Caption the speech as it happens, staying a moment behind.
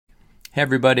Hey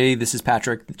everybody, this is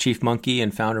Patrick, the Chief Monkey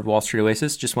and founder of Wall Street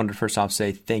Oasis. Just wanted to first off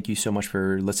say thank you so much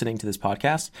for listening to this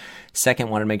podcast. Second,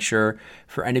 want to make sure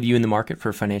for any of you in the market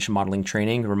for financial modeling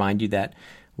training, remind you that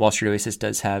Wall Street Oasis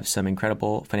does have some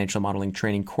incredible financial modeling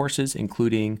training courses,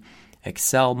 including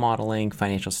Excel modeling,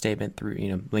 financial statement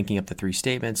through, linking up the three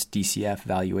statements, DCF,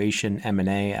 valuation,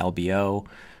 M&A, LBO,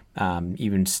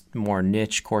 even more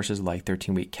niche courses like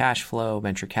 13-week cash flow,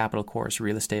 venture capital course,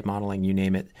 real estate modeling, you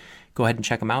name it. Go ahead and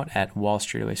check them out at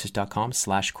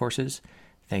wallstreetoasis.com/courses.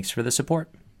 Thanks for the support.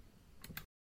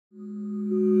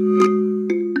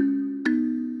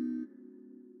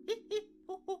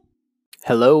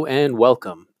 Hello and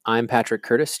welcome. I'm Patrick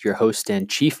Curtis, your host and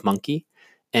Chief Monkey,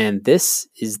 and this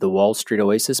is the Wall Street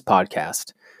Oasis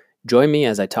podcast. Join me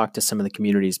as I talk to some of the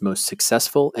community's most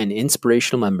successful and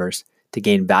inspirational members to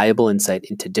gain valuable insight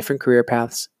into different career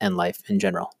paths and life in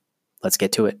general. Let's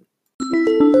get to it.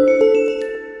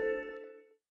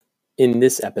 In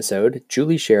this episode,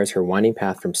 Julie shares her winding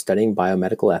path from studying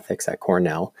biomedical ethics at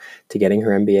Cornell to getting her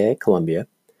MBA at Columbia,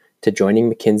 to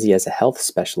joining McKinsey as a health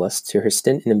specialist, to her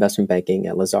stint in investment banking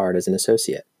at Lazard as an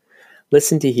associate.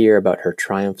 Listen to hear about her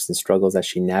triumphs and struggles as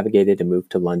she navigated a move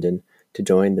to London to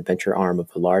join the venture arm of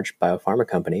a large biopharma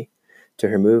company, to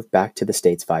her move back to the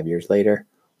States 5 years later,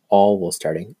 all while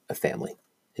starting a family.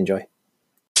 Enjoy.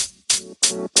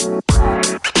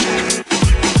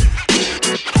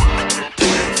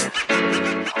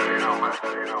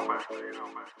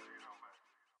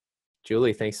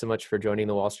 Julie, thanks so much for joining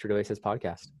the Wall Street Oasis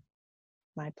podcast.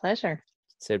 My pleasure.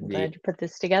 So I'm glad you put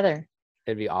this together.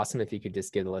 It'd be awesome if you could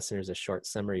just give the listeners a short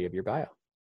summary of your bio.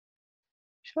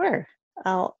 Sure.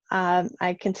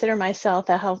 I consider myself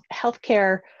a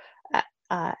healthcare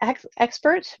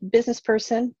expert, business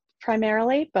person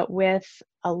primarily, but with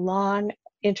a long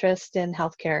interest in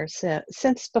healthcare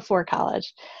since before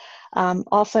college.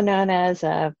 Also known as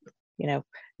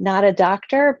not a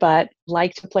doctor, but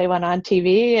like to play one on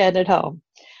TV and at home.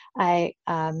 I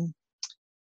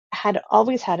had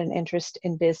always had an interest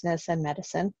in business and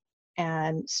medicine,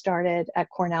 and started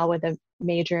at Cornell with a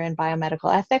major in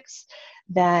biomedical ethics,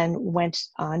 then went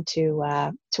on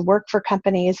to work for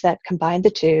companies that combined the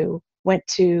two, went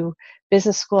to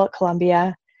business school at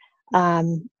Columbia,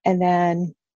 and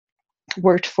then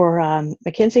worked for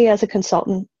McKinsey as a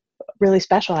consultant, really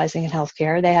specializing in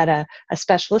healthcare. They had a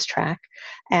specialist track,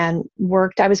 and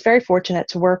I was very fortunate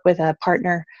to work with a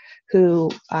partner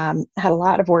who had a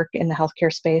lot of work in the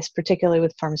healthcare space, particularly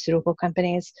with pharmaceutical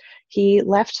companies. He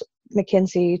left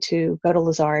McKinsey to go to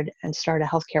Lazard and start a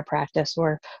healthcare practice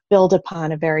or build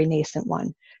upon a very nascent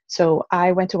one. So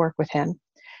I went to work with him.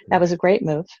 That was a great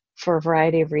move for a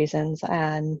variety of reasons.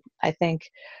 And I think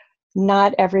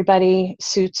not everybody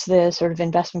suits the sort of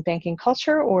investment banking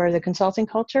culture or the consulting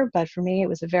culture, but for me, it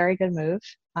was a very good move.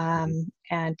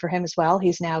 And for him as well,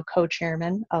 he's now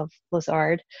co-chairman of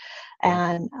Lazard,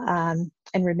 and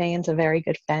remains a very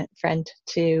good friend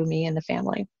to me and the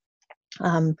family.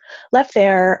 Left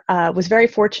there, was very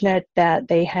fortunate that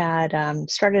they had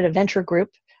started a venture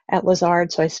group at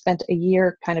Lazard. So I spent a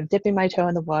year kind of dipping my toe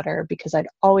in the water because I'd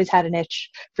always had an itch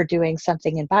for doing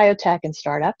something in biotech and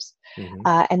startups.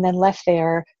 And then left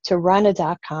there to run a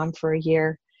 .com for a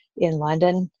year in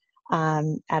London,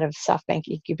 out of SoftBank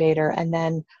Incubator, and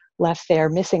then left there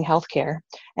missing healthcare.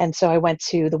 And so I went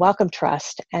to the Wellcome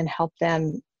Trust and helped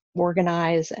them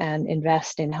organize and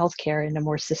invest in healthcare in a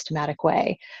more systematic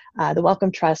way. The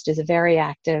Wellcome Trust is a very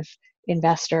active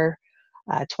investor,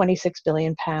 26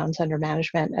 billion pounds under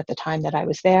management at the time that I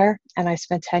was there. And I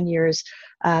spent 10 years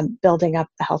building up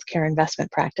a healthcare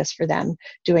investment practice for them,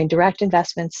 doing direct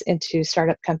investments into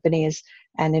startup companies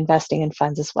and investing in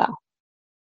funds as well.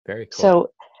 Very cool. So,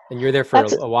 and you were there for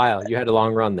a while. You had a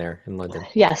long run there in London.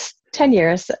 Yes, 10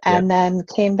 years. And then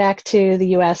came back to the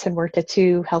US and worked at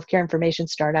two healthcare information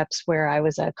startups where I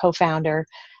was a co-founder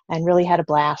and really had a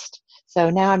blast. So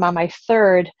now I'm on my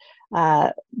third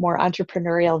more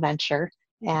entrepreneurial venture,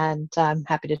 and I'm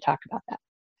happy to talk about that.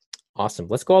 Awesome.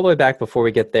 Let's go all the way back before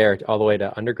we get there, all the way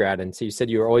to undergrad. And so you said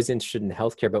you were always interested in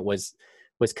healthcare, but was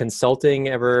consulting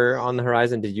ever on the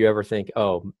horizon? Did you ever think,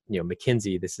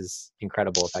 McKinsey, this is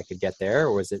incredible if I could get there?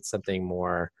 Or was it something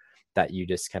more that you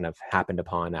just kind of happened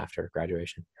upon after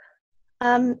graduation?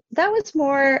 That was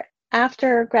more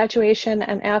after graduation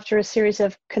and after a series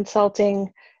of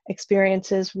consulting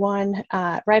experiences, one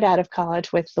right out of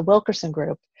college with the Wilkerson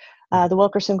Group. The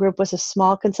Wilkerson Group was a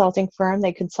small consulting firm.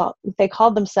 They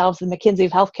called themselves the McKinsey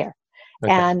of healthcare.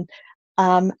 Okay. And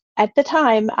at the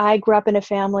time, I grew up in a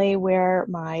family where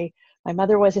my My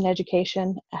mother was in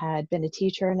education, had been a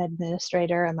teacher and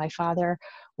administrator, and my father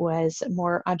was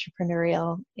more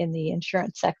entrepreneurial in the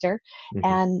insurance sector. Mm-hmm.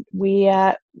 And we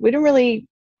didn't really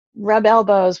rub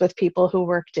elbows with people who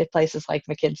worked at places like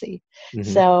McKinsey. Mm-hmm.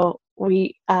 So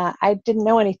I didn't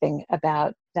know anything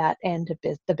about that end of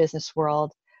the business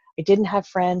world. I didn't have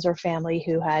friends or family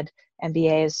who had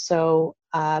MBAs, so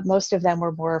most of them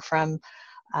were more from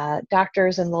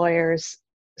doctors and lawyers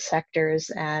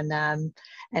sectors, and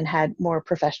had more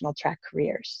professional track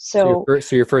careers. So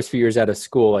your first few years out of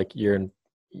school, like you're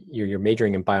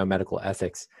majoring in biomedical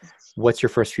ethics. What's your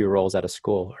first few roles out of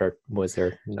school, or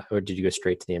did you go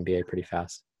straight to the MBA pretty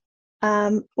fast?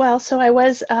 Well, so I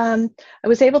was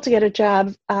able to get a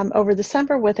job over the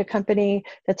summer with a company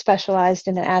that specialized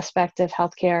in an aspect of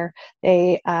healthcare.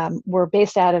 They were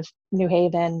based out of New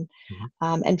Haven,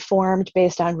 and formed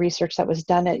based on research that was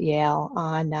done at Yale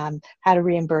on how to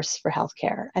reimburse for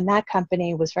healthcare. And that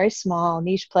company was very small,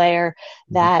 niche player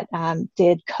that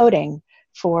did coding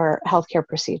for healthcare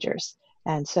procedures.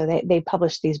 And so they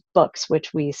published these books,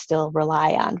 which we still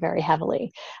rely on very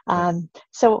heavily.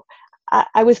 So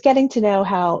I was getting to know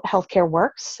how healthcare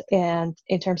works and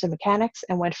in terms of mechanics,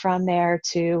 and went from there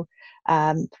to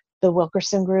the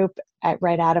Wilkerson Group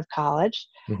right out of college.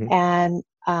 And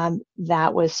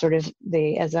that was sort of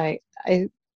as I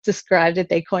described it,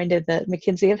 they coined it the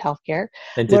McKinsey of healthcare.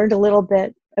 Learned a little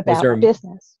bit about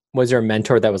business. Was there a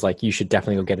mentor that was like, you should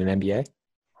definitely go get an MBA?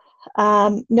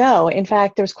 No, in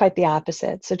fact, there was quite the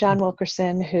opposite. So John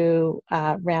Wilkerson, who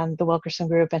ran the Wilkerson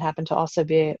Group and happened to also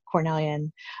be a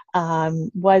Cornellian,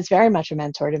 was very much a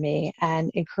mentor to me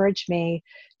and encouraged me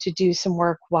to do some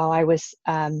work while I was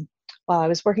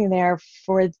working there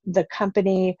for the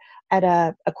company at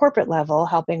a corporate level,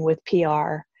 helping with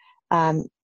PR,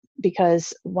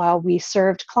 because while we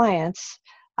served clients,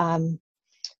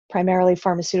 primarily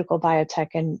pharmaceutical, biotech,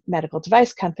 and medical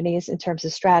device companies in terms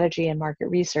of strategy and market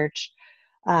research,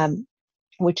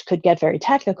 which could get very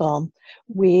technical,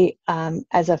 we,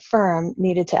 as a firm,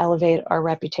 needed to elevate our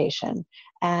reputation.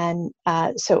 And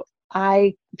so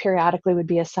I periodically would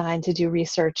be assigned to do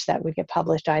research that would get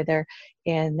published either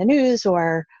in the news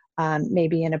or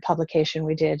maybe in a publication.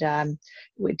 We did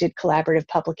collaborative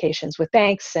publications with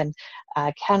banks and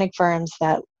accounting firms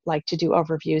that like to do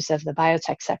overviews of the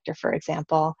biotech sector, for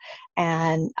example.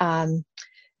 And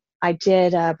I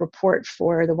did a report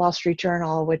for the Wall Street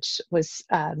Journal, which was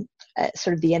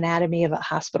sort of the anatomy of a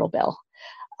hospital bill.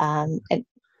 And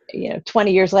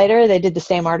 20 years later, they did the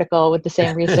same article with the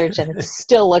same research, and it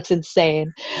still looks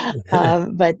insane.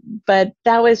 But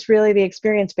that was really the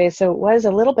experience base. So it was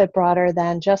a little bit broader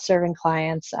than just serving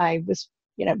clients. I was,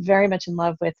 very much in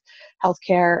love with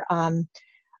healthcare,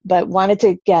 but wanted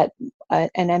to get an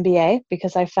MBA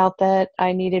because I felt that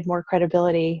I needed more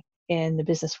credibility in the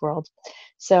business world.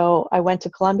 So I went to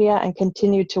Columbia and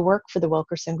continued to work for the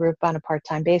Wilkerson Group on a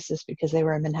part-time basis because they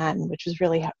were in Manhattan, which was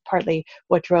really partly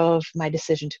what drove my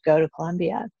decision to go to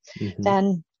Columbia.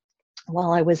 Then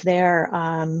while I was there,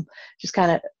 just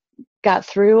kind of got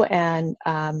through and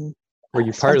were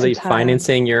you partly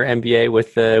financing your MBA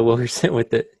with the Wilkerson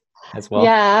with it as well?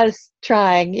 Yeah, I was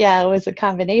trying. Yeah, it was a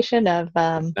combination of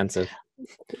expensive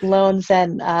loans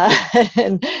and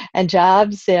and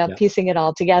jobs, piecing it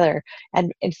all together.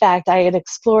 And in fact, I had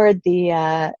explored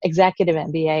the executive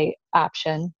MBA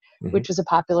option, which was a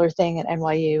popular thing at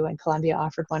NYU, and Columbia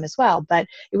offered one as well. But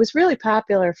it was really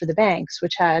popular for the banks,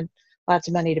 which had lots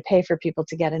of money to pay for people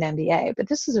to get an MBA. But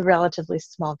this was a relatively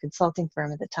small consulting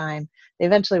firm at the time. They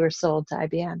eventually were sold to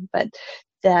IBM, but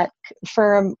that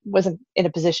firm wasn't in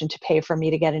a position to pay for me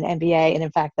to get an MBA. And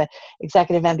in fact, the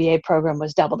executive MBA program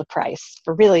was double the price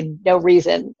for really no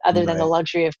reason other than the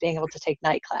luxury of being able to take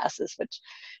night classes, which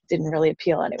didn't really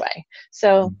appeal anyway.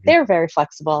 So they're very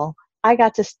flexible. I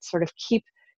got to sort of keep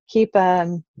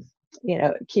a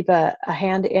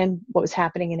hand in what was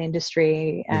happening in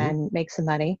industry and make some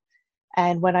money.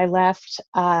 And when I left,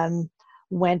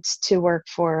 went to work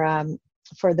for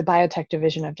the biotech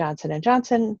division of Johnson &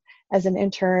 Johnson as an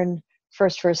intern,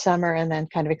 first for a summer, and then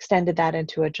kind of extended that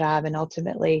into a job. And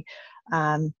ultimately,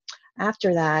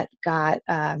 after that, got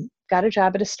a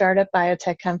job at a startup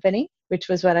biotech company, which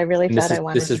was what I really thought I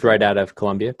wanted. This is right out of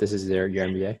Columbia? This is your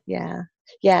MBA?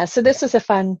 Yeah. So this is a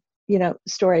fun,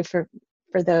 story for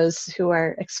those who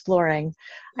are exploring.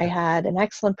 I had an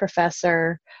excellent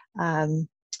professor,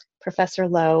 Professor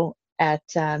Lowe at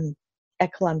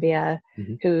Columbia,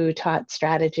 who taught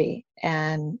strategy.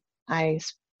 And I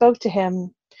spoke to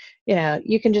him,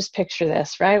 you can just picture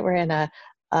this, right? We're in a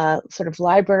sort of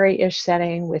library-ish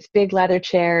setting with big leather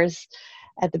chairs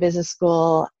at the business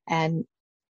school. And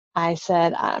I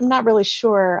said, I'm not really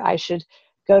sure I should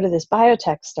go to this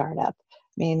biotech startup.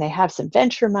 I mean, they have some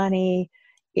venture money.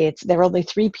 There are only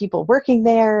 3 people working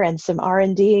there and some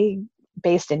R&D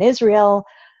based in Israel.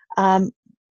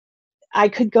 I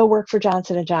could go work for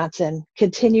Johnson & Johnson,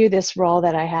 continue this role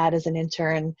that I had as an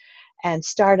intern, and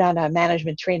start on a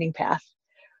management training path.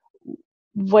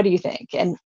 What do you think?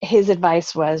 And his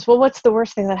advice was, well, what's the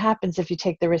worst thing that happens if you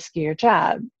take the riskier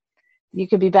job? You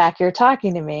could be back here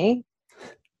talking to me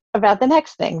about the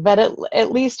next thing, but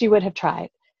at least you would have tried.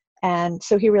 And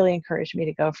so he really encouraged me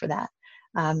to go for that,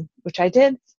 which I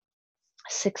did.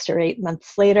 6 or 8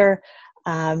 months later,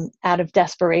 out of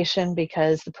desperation,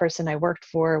 because the person I worked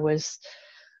for was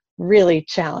really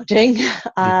challenging.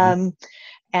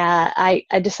 I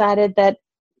decided that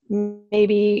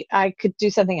maybe I could do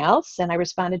something else, and I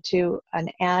responded to an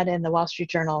ad in the Wall Street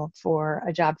Journal for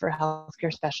a job for a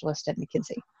healthcare specialist at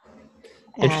McKinsey.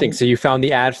 Interesting. So you found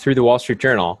the ad through the Wall Street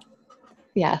Journal.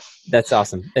 Yes. That's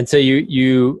awesome. And so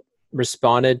you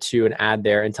responded to an ad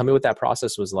there, and tell me what that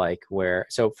process was like.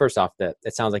 So first off,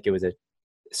 it sounds like it was a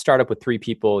startup with 3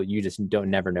 people. You just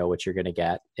never know what you're going to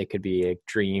get. It could be a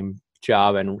dream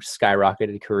job and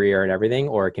skyrocketed career and everything,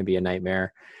 or it can be a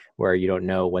nightmare where you don't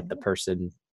know what the person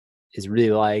is really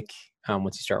like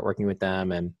once you start working with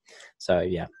them. And so,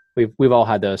 yeah, we've all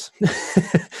had those.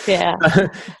 Yeah.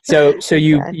 So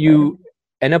you Exactly. you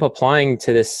end up applying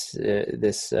to this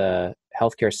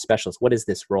healthcare specialist. What is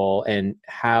this role, and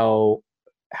how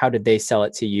did they sell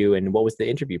it to you, and what was the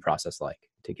interview process like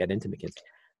to get into McKinsey?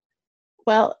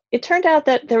 Well, it turned out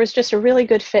that there was just a really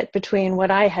good fit between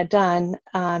what I had done,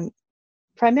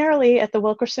 primarily at the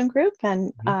Wilkerson Group,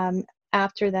 and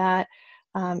after that,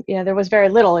 there was very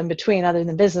little in between other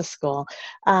than business school,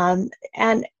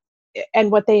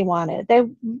 and what they wanted. They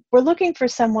were looking for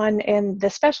someone in the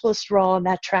specialist role in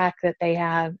that track that they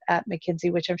have at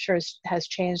McKinsey, which I'm sure has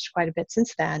changed quite a bit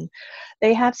since then.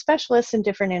 They have specialists in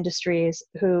different industries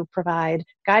who provide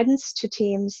guidance to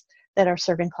teams that are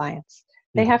serving clients.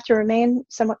 They have to remain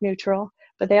somewhat neutral,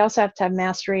 but they also have to have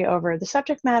mastery over the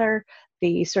subject matter,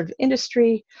 the sort of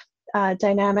industry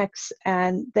dynamics,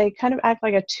 and they kind of act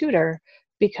like a tutor,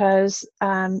 because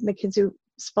McKinsey's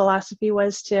philosophy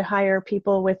was to hire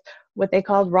people with what they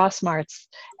called raw smarts.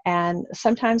 And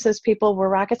sometimes those people were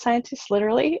rocket scientists,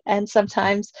 literally, and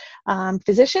sometimes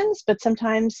physicians, but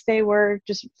sometimes they were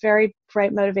just very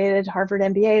bright, motivated Harvard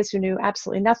MBAs who knew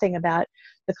absolutely nothing about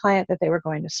the client that they were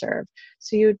going to serve.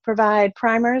 So you'd provide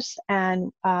primers,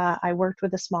 and I worked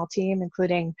with a small team,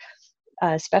 including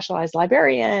a specialized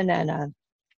librarian and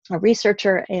a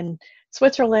researcher in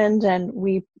Switzerland, and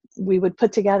we would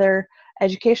put together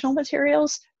educational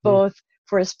materials, both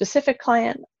for a specific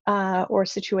client or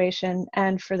situation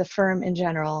and for the firm in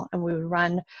general. And we would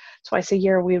run twice a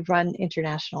year, we would run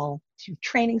international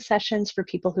training sessions for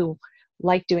people who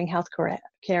like doing healthcare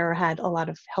or had a lot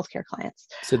of healthcare clients.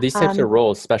 So these types of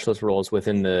roles, specialist roles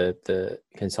within the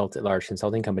large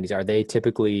consulting companies, are they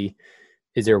typically,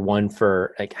 is there one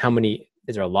for like how many,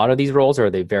 is there a lot of these roles, or are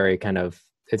they very kind of,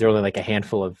 is there only like a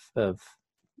handful of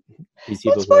these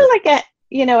people? It's more like a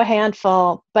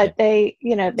handful, but they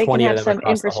can have some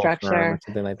infrastructure or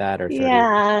something like that, or 30.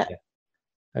 Yeah.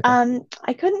 Okay.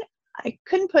 I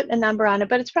couldn't put a number on it,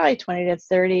 but it's probably 20 to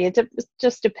 30. It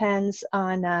just depends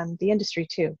on the industry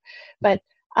too. But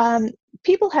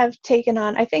people have taken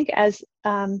on, I think, as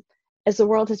the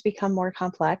world has become more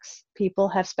complex, people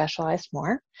have specialized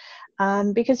more,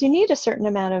 because you need a certain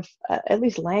amount of at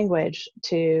least language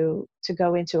to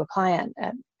go into a client.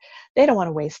 They don't want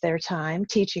to waste their time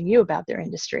teaching you about their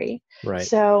industry, right?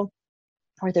 So,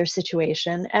 or their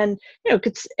situation, and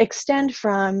could extend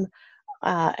from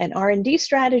an R&D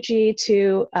strategy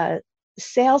to a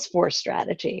Salesforce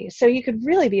strategy. So you could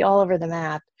really be all over the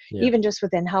map, even just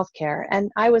within healthcare.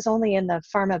 And I was only in the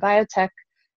pharma, biotech,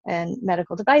 and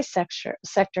medical device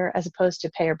sector, as opposed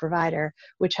to payer provider,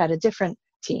 which had a different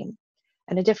team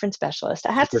and a different specialist.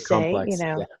 I have to say,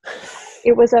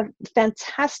 it was a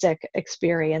fantastic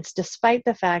experience, despite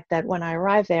the fact that when I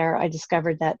arrived there, I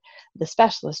discovered that the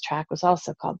specialist track was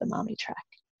also called the mommy track.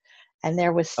 And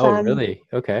there was some, oh, really?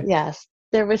 Okay. Yes,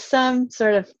 there was some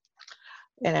sort of,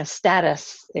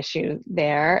 status issue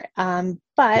there.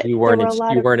 But you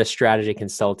weren't a strategy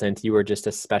consultant. You were just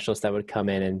a specialist that would come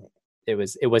in, and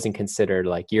it wasn't considered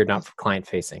like, you're not client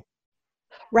facing.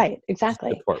 Right.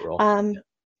 Exactly. Support role.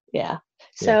 Yeah.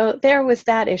 So there was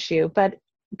that issue, but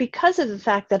because of the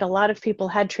fact that a lot of people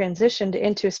had transitioned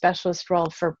into a specialist role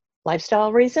for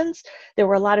lifestyle reasons, there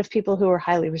were a lot of people who were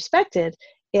highly respected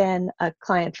in a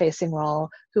client-facing role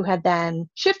who had then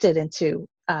shifted into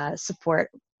a support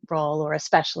role or a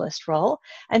specialist role.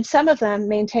 And some of them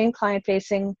maintained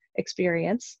client-facing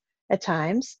experience at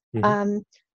times.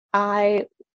 I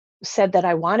said that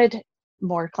I wanted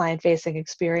more client-facing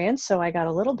experience, so I got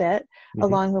a little bit Mm-hmm.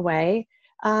 along the way.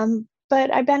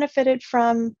 But I benefited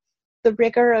from the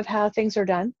rigor of how things are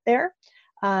done there,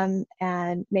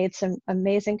 and made some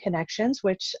amazing connections,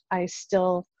 which I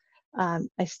still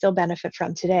benefit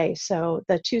from today. So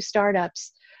the two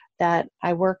startups that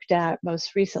I worked at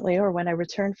most recently, or when I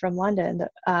returned from London,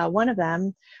 one of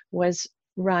them was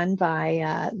run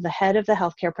by the head of the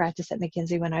healthcare practice at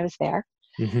McKinsey when I was there.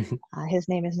 Mm-hmm. His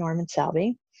name is Norman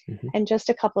Selby. Mm-hmm. And just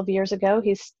a couple of years ago,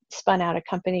 he spun out a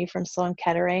company from Sloan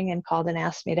Kettering and called and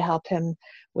asked me to help him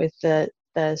with the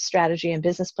strategy and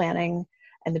business planning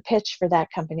and the pitch for that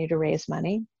company to raise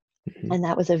money. Mm-hmm. And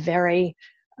that was a very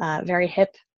hip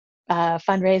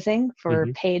fundraising for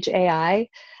Mm-hmm. Page AI,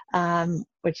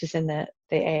 which is in the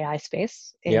AI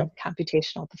space Yeah. in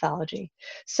computational pathology.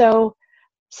 So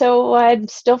I'm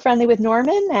still friendly with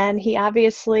Norman, and he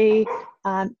obviously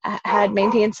had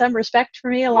maintained some respect for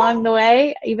me along the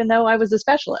way, even though I was a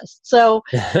specialist. So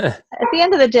at the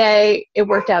end of the day, it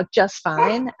worked out just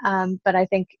fine. But I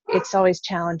think it's always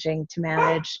challenging to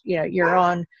manage, your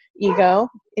own ego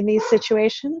in these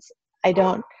situations. I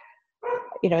don't,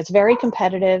 it's very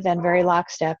competitive and very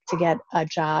lockstep to get a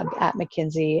job at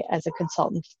McKinsey as a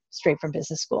consultant straight from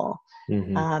business school.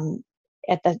 Mm-hmm.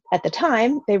 At the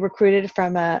time, they recruited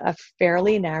from a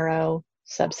fairly narrow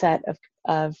subset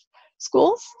of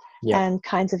schools Yeah. and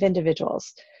kinds of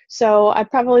individuals. So I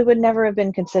probably would never have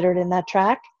been considered in that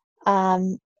track.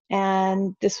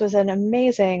 And this was an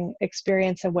amazing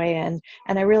experience and way in.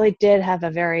 And I really did have a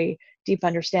very deep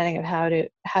understanding of how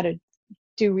to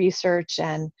do research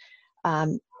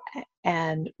um,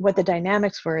 and what the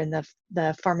dynamics were in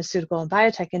the pharmaceutical and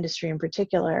biotech industry in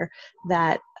particular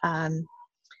that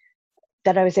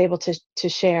I was able to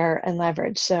share and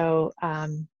leverage. So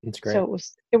That's great.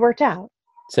 it worked out.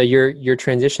 So your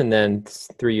transition then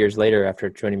 3 years later after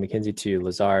joining McKinsey to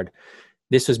Lazard,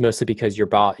 this was mostly because your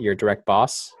direct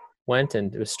boss went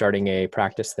and was starting a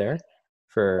practice there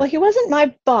Well, he wasn't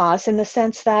my boss in the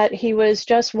sense that he was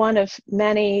just one of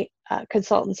many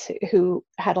consultants who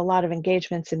had a lot of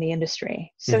engagements in the industry.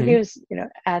 So Mm-hmm. he was,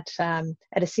 at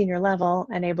a senior level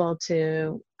and able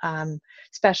to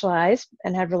specialize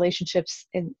and have relationships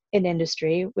in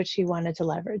industry, which he wanted to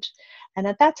leverage. And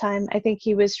at that time, I think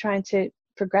he was trying to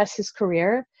progress his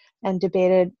career and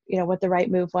debated, what the right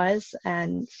move was,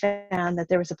 and found that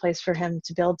there was a place for him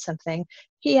to build something.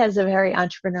 He has a very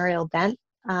entrepreneurial bent.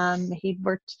 He'd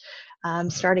worked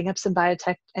starting up some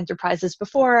biotech enterprises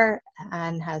before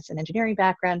and has an engineering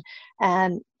background.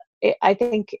 And I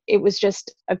think it was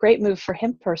just a great move for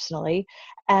him personally.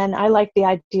 And I liked the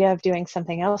idea of doing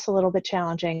something else a little bit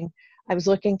challenging. I was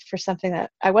looking for something that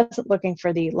I wasn't looking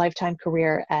for the lifetime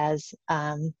career as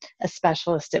a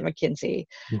specialist at McKinsey.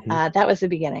 Mm-hmm. That was the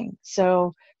beginning.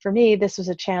 So for me, this was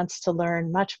a chance to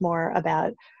learn much more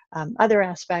about other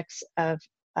aspects of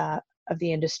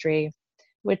the industry,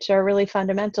 which are really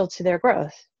fundamental to their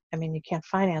growth. I mean, you can't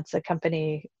finance a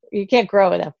company, you can't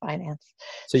grow without finance.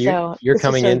 So So you're this is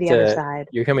coming sort of the other into side.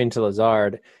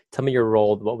 Lazard. Tell me your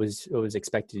role. What was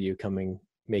expected of you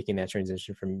making that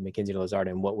transition from McKinsey to Lazard,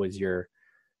 and what was your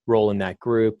role in that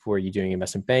group? Were you doing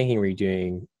investment banking? Were you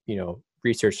doing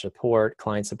research support,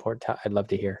 client support? I'd love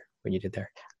to hear what you did there.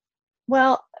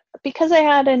 Well, because I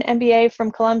had an MBA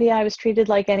from Columbia, I was treated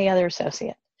like any other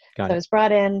associate. Got So I it. was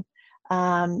brought in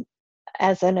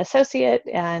as an associate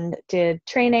and did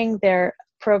training. Their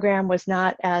program was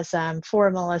not as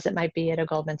formal as it might be at a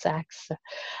Goldman Sachs.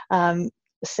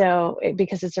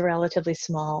 Because it's a relatively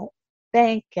small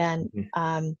bank, and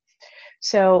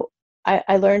so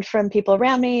I learned from people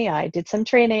around me. I did some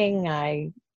training.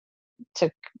 I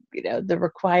took the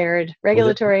required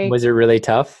regulatory Was it really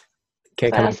tough?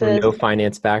 Coming from classes. no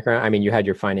finance background. I mean, you had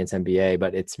your finance MBA,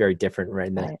 but it's very different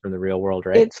Right. from the real world,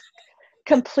 right? It's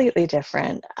completely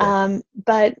different. Yeah.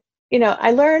 But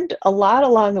I learned a lot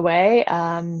along the way,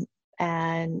 and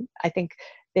I think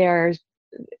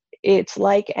it's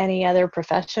like any other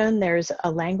profession. There's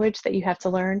a language that you have to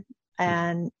learn,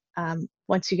 and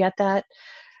once you get that,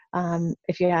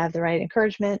 if you have the right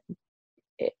encouragement,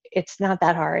 it's not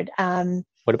that hard.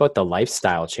 What about the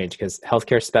lifestyle change? Because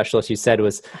healthcare specialist, you said,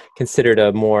 was considered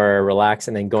a more relaxed,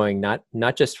 and then going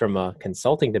not just from a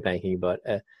consulting to banking, but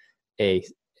a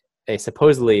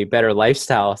supposedly better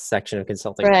lifestyle section of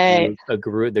consulting, Right. the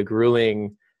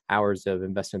grueling hours of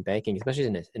investment banking, especially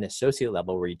in an associate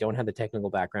level where you don't have the technical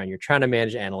background. You're trying to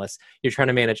manage analysts. You're trying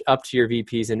to manage up to your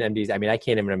VPs and MDs. I mean, I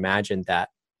can't even imagine that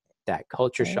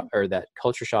culture shock or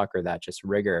that just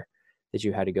rigor that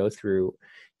you had to go through.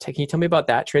 Can you tell me about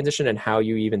that transition and how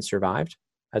you even survived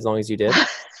as long as you did?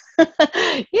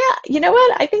 Yeah, you know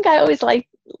what? I think I always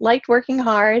liked working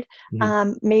hard.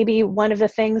 Mhm. Maybe one of the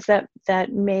things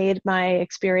that made my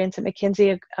experience at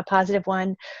McKinsey a positive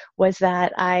one was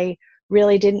that I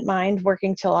really didn't mind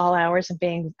working till all hours and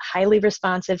being highly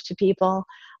responsive to people.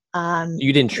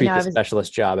 You didn't treat I the was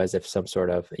specialist job as if some sort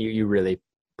of, you really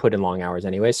put in long hours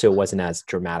anyway, so it wasn't as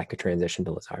dramatic a transition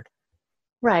to Lazard.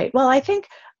 right. Well, I think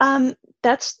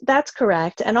that's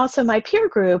correct. And also, my peer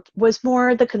group was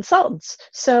more the consultants.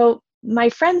 So my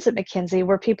friends at McKinsey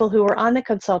were people who were on the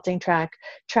consulting track,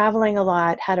 traveling a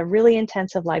lot, had a really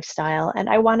intensive lifestyle, and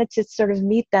I wanted to sort of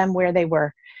meet them where they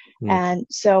were. Mm. And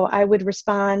so I would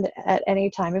respond at any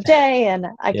time of day, and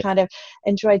I Yeah. kind of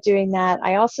enjoyed doing that.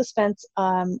 I also spent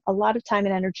a lot of time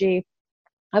and energy.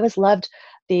 I always loved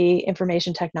the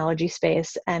information technology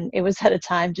space, and it was at a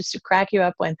time, just to crack you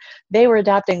up, when they were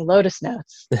adopting Lotus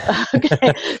Notes. Okay,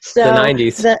 The so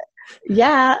 90s. the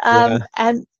yeah, Yeah.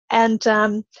 and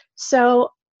so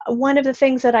one of the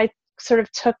things that I sort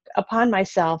of took upon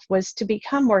myself was to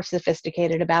become more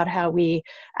sophisticated about how we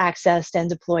accessed and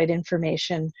deployed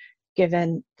information,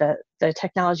 given the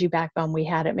technology backbone we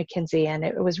had at McKinsey, and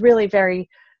it was really very,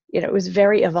 it was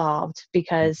very evolved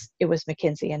because it was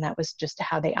McKinsey and that was just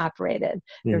how they operated.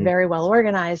 They're Mm-hmm. very well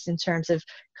organized in terms of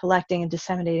collecting and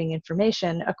disseminating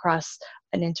information across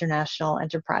an international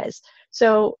enterprise.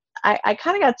 So I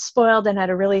kind of got spoiled and had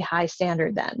a really high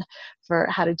standard then for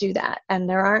how to do that. And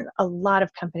there aren't a lot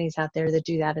of companies out there that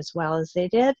do that as well as they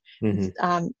did.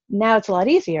 Mm-hmm. Now it's a lot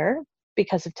easier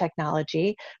because of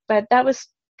technology, but that was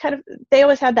kind of, they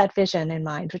always had that vision in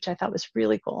mind, which I thought was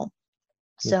really cool.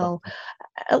 So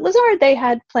at Lazard, they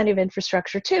had plenty of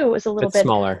infrastructure too. It was a little But bit,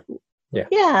 smaller. Yeah.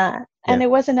 yeah, Yeah. and it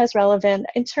wasn't as relevant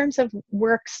in terms of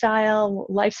work style,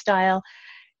 lifestyle.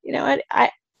 You know,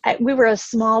 we were a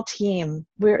small team.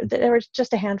 There was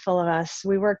just a handful of us.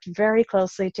 We worked very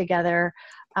closely together.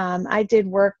 I did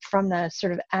work from the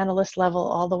sort of analyst level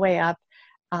all the way up.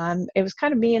 It was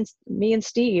kind of me and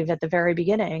Steve at the very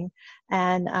beginning,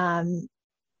 and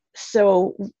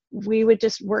so we would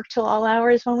just work till all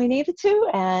hours when we needed to.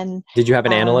 And Did you have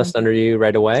an um, analyst under you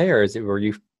right away, or were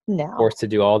you no, forced to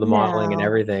do all the modeling and no,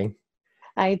 everything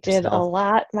I did a yourself?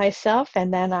 lot myself,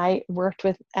 and then I worked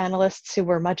with analysts who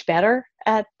were much better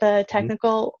at the Mm-hmm.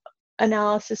 technical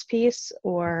analysis piece,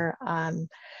 or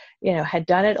had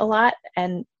done it a lot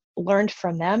and learned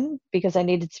from them because I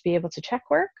needed to be able to check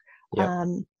work. Yep.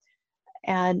 Um,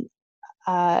 and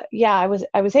yeah, I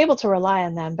was able to rely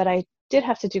on them, but I did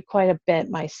have to do quite a bit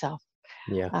myself.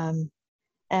 Yeah. Um,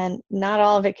 and not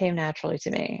all of it came naturally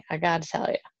to me. I got to tell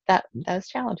you, that was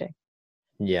challenging.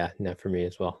 Yeah, no, for me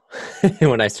as well.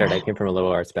 When I started, I came from a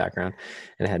liberal arts background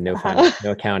and I had no finance, Uh-huh.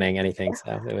 no accounting, anything.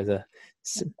 So it was a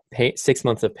 6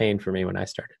 months of pain for me when I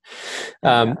started.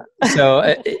 Yeah. So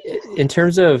in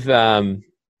terms of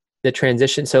the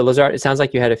transition, so Lazard, it sounds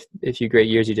like you had a few great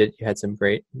years. You had some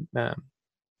great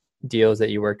deals that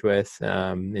you worked with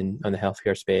on the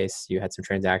healthcare space. You had some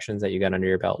transactions that you got under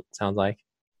your belt, sounds like.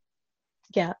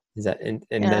 Yeah. Is that and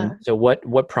then Yeah. so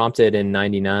what prompted in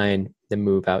 '99 the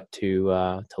move out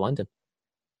to London?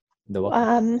 The welcome.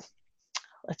 Um,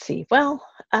 let's see. Well,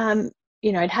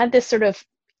 I'd had this sort of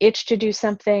itch to do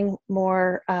something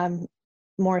more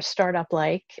startup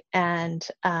like, and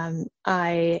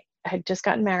I had just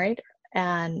gotten married,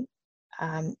 and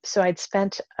so I'd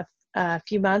spent a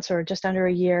few months or just under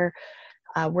a year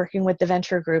working with the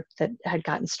venture group that had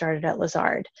gotten started at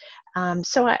Lazard.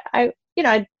 So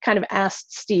I'd kind of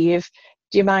asked Steve,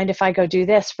 do you mind if I go do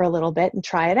this for a little bit and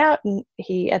try it out? And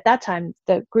at that time,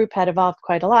 the group had evolved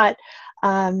quite a lot.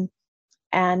 Um,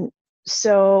 and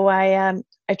so I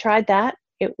tried that.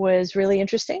 It was really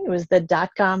interesting. It was the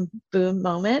dot-com boom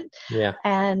moment. Yeah.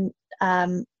 And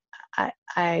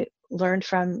I learned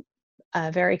from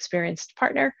a very experienced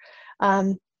partner.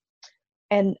 Um,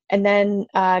 and then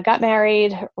got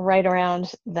married right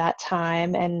around that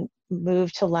time and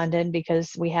moved to London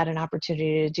because we had an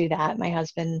opportunity to do that. My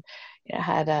husband,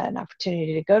 had an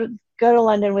opportunity to go to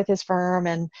London with his firm,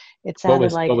 and it What sounded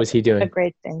was like what was he a doing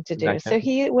great thing to do. back So then?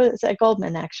 he was at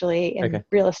Goldman, actually, in Okay.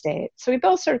 real estate. So we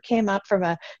both sort of came up from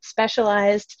a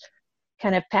specialized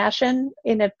kind of passion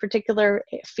in a particular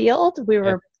field. We Yeah.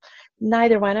 were,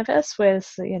 neither one of us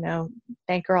was,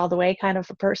 banker all the way kind of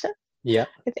a person, Yeah.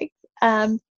 I think.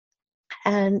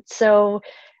 And so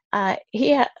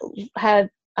he had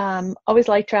always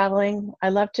liked traveling. I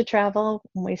love to travel.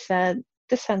 And we said,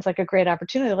 this sounds like a great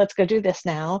opportunity. Let's go do this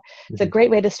now. It's a Mhm. great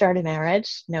way to start a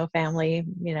marriage. No family,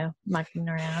 mucking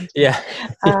around. Yeah.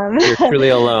 Um, You're truly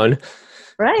alone.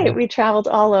 right. Yeah. We traveled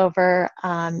all over.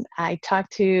 I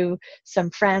talked to some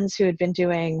friends who had been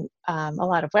doing a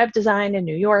lot of web design in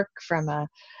New York from a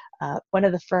one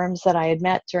of the firms that I had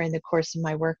met during the course of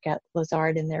my work at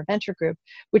Lazard in their venture group,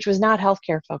 which was not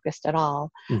healthcare focused at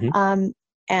all. Mm-hmm.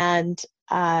 And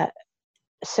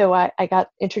so I got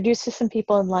introduced to some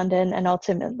people in London and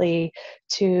ultimately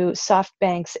to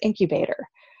SoftBank's incubator.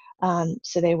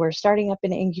 So they were starting up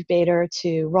an incubator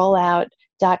to roll out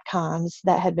 .coms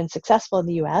that had been successful in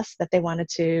the US that they wanted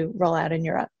to roll out in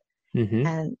Europe. Mm-hmm.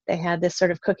 And they had this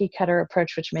sort of cookie cutter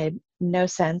approach, which made no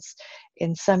sense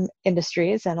in some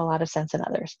industries and a lot of sense in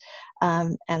others.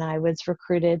 And I was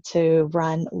recruited to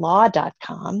run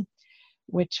law.com,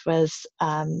 which was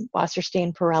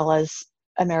Wasserstein Perella's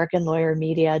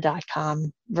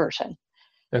AmericanLawyerMedia.com version.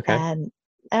 Okay. And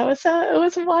it was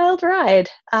a wild ride.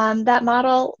 That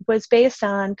model was based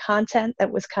on content that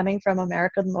was coming from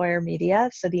American Lawyer Media.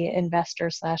 So the investor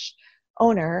slash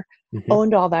owner Mm-hmm.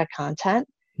 owned all that content.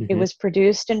 Mm-hmm. It was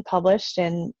produced and published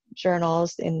in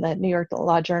journals, in the New York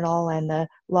Law Journal and the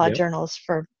law journals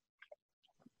for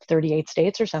 38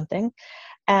 states or something,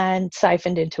 and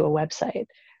siphoned into a website.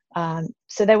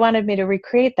 So they wanted me to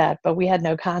recreate that, but we had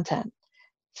no content.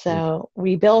 So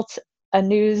we built a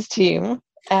news team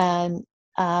and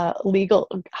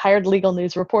hired legal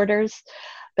news reporters,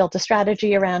 built a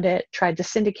strategy around it, tried to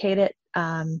syndicate it,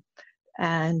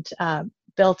 and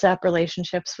built up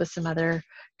relationships with some other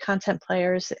content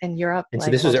players in Europe. And so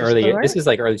like this was Walter early. Stewart. This is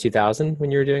like early 2000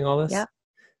 when you were doing all this. Yeah.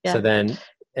 So then,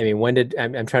 I mean, when did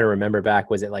I'm trying to remember back?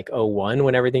 Was it like 01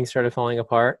 when everything started falling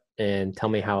apart? And tell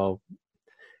me how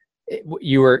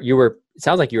you were. It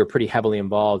sounds like you were pretty heavily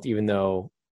involved, even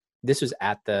though this was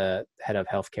at the head of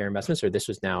healthcare investments, or this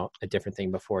was now a different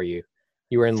thing before you.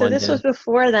 You were in So London. this was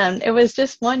before then. It was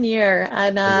just 1 year,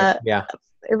 and Yeah.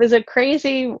 it was a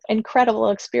crazy, incredible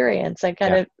experience. I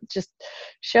kind of just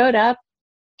showed up,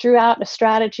 drew out a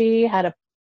strategy, had a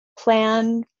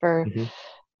plan for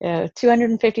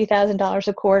 $250,000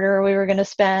 a quarter we were going to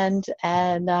spend,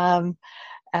 and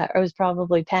it was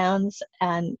probably pounds.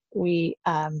 And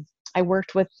I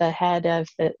worked with the head of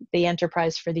the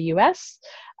enterprise for the U.S.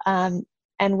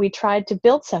 And we tried to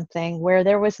build something where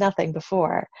there was nothing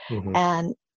before. Mm-hmm.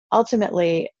 And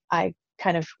ultimately, I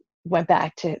kind of went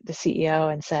back to the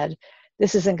CEO and said,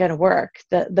 "This isn't going to work.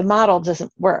 The model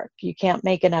doesn't work. You can't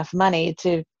make enough money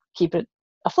to keep it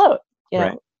afloat. You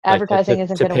know, advertising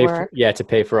isn't going to work." To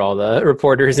pay for all the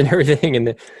reporters and everything and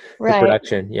the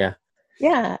production. Yeah.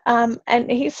 Yeah.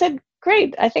 And he said,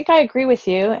 "Great. I think I agree with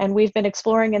you. And we've been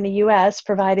exploring in the US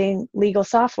providing legal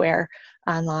software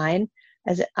online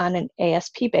on an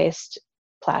ASP-based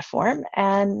platform."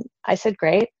 And I said,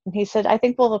 "Great." And he said, "I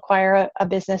think we'll acquire a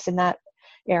business in that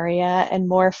area and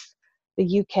morph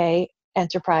the UK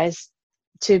enterprise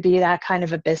to be that kind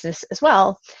of a business as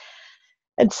well."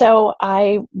 And so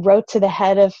I wrote to the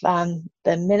head of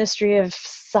the Ministry of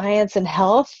Science and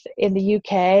Health in the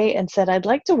UK and said, "I'd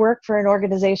like to work for an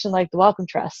organization like the Wellcome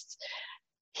Trust."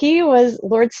 He was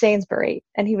Lord Sainsbury,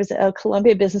 and he was a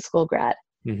Columbia Business School grad.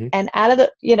 Mm-hmm. And out of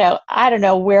I don't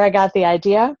know where I got the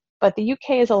idea, but the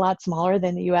UK is a lot smaller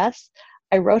than the US.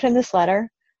 I wrote him this letter,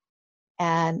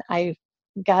 and I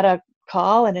got a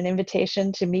call and an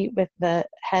invitation to meet with the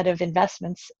head of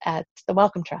investments at the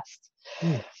Wellcome Trust.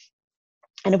 Mm.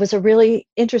 And it was a really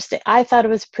I thought it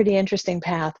was a pretty interesting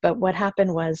path. But what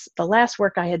happened was the last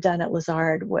work I had done at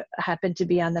Lazard happened to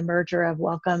be on the merger of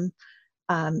Wellcome,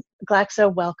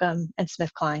 Glaxo, Wellcome, and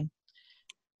SmithKline.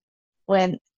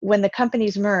 When the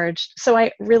companies merged, so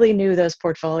I really knew those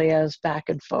portfolios back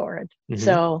and forward. Mm-hmm.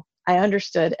 So I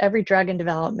understood every drug in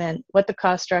development, what the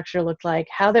cost structure looked like,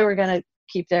 how they were going to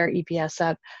keep their EPS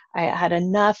up. I had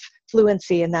enough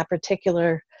fluency in that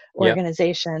particular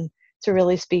organization to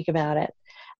really speak about it.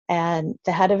 And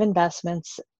the head of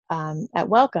investments at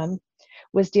Wellcome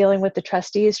was dealing with the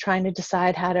trustees trying to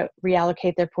decide how to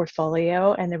reallocate their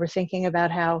portfolio. And they were thinking about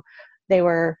how they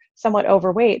were somewhat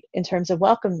overweight in terms of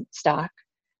Wellcome stock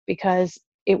because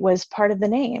it was part of the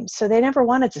name. So they never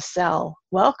wanted to sell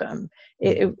Wellcome.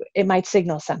 It might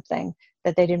signal something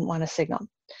that they didn't want to signal.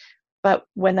 But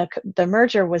when the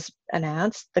merger was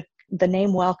announced, the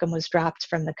name Wellcome was dropped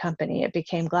from the company. It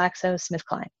became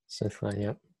GlaxoSmithKline. SmithKline,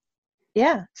 yep.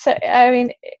 Yeah. So I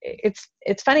mean,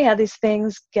 it's funny how these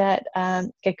things get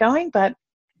going, but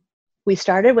we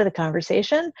started with a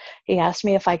conversation. He asked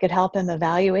me if I could help him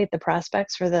evaluate the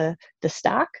prospects for the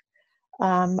stock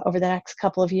over the next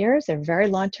couple of years. They're very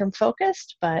long-term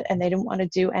focused, and they didn't want to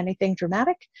do anything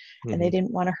dramatic, mm-hmm. and they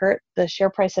didn't want to hurt the share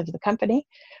price of the company,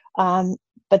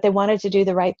 but they wanted to do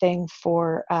the right thing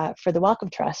for the Wellcome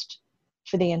Trust,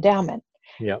 for the endowment.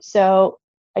 Yep. So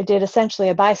I did essentially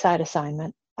a buy-side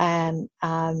assignment, and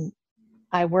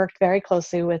I worked very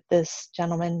closely with this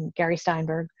gentleman, Gary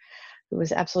Steinberg, it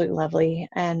was absolutely lovely.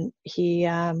 And he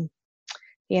and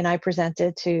I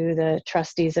presented to the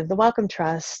trustees of the Wellcome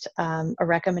Trust a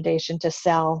recommendation to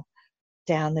sell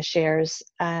down the shares,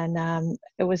 and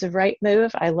it was a right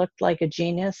move. I looked like a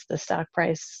genius. The stock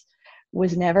price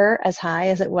was never as high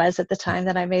as it was at the time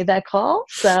that I made that call,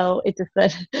 so it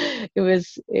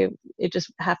just it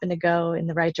just happened to go in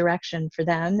the right direction for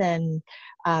them. And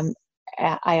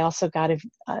I also got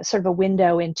a sort of a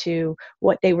window into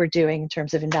what they were doing in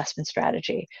terms of investment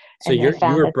strategy, So and they you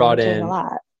found were that they were brought doing a in.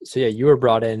 lot. So yeah, you were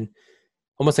brought in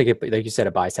almost like like you said,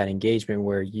 a buy side engagement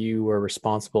where you were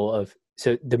responsible of.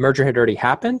 So the merger had already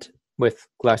happened with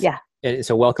Glass, Yeah. and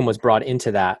so Wellcome was brought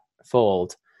into that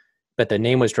fold, but the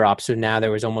name was dropped. So now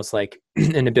there was almost like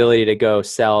an ability to go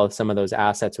sell some of those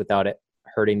assets without it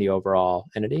hurting the overall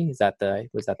entity. Was that the?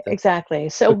 Exactly.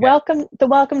 So Okay. the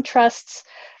Wellcome Trust's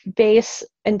base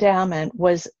endowment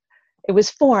was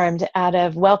formed out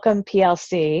of Wellcome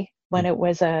PLC when it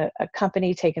was a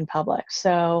company taken public.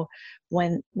 So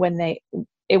when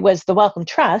it was the Wellcome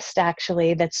Trust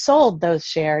actually that sold those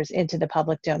shares into the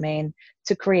public domain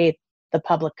to create the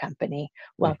public company,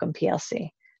 Wellcome PLC.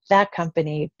 That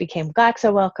company became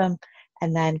Glaxo Wellcome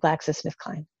and then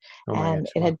GlaxoSmithKline. Oh my And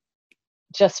gosh. it Wow. had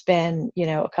just been,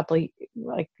 a couple of,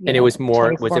 And it was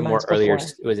more, was 24 it more months earlier,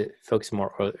 before. was it focused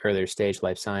more earlier stage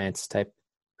life science type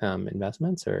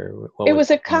investments, or what It was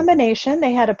was a it? combination.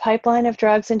 They had a pipeline of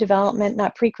drugs in development,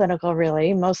 not preclinical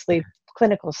really, mostly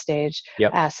clinical stage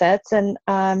Yep. assets, and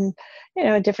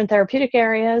in different therapeutic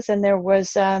areas. And there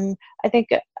was, I think,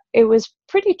 it was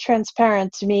pretty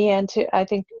transparent to me and I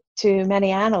think to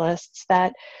many analysts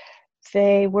that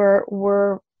they were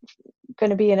going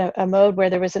to be in a mode where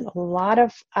there wasn't a lot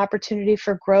of opportunity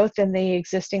for growth in the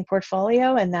existing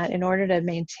portfolio, and that in order to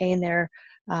maintain their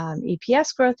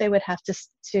EPS growth, they would have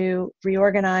to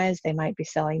reorganize. They might be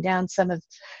selling down some of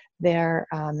their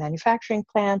manufacturing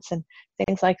plants and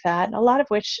things like that, and a lot of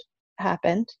which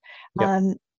happened. Yep.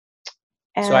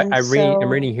 So And I'm so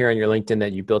reading here on your LinkedIn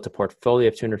that you built a portfolio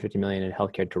of 250 million in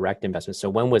healthcare direct investments. So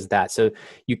when was that? So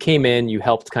you came in, you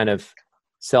helped kind of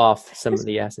sell off some of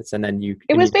the assets, and then it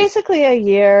and was you did. basically a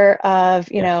year of,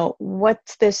 Yeah.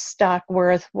 What's this stock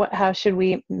worth? How should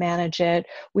we manage it?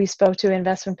 We spoke to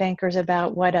investment bankers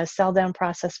about what a sell down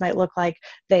process might look like.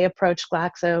 They approached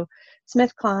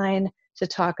GlaxoSmithKline to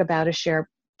talk about a share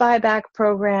buyback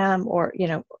program, or,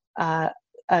 a,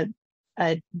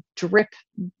 a drip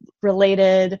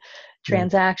related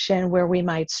transaction where we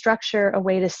might structure a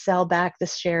way to sell back the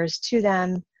shares to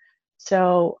them.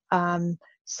 So,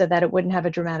 so that it wouldn't have a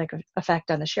dramatic effect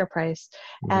on the share price.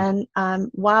 Mm-hmm. And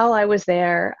while I was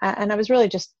there, and I was really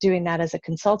just doing that as a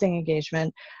consulting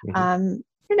engagement,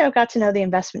 got to know the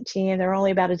investment team. There were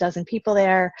only about a dozen people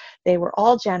there. They were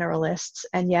all generalists,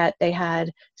 and yet they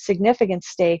had significant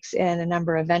stakes in a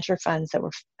number of venture funds that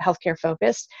were healthcare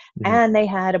focused. Mm-hmm. And they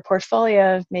had a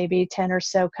portfolio of maybe 10 or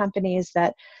so companies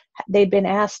that they'd been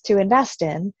asked to invest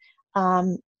in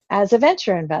as a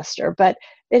venture investor, but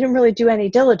they didn't really do any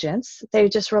diligence. They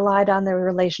just relied on their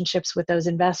relationships with those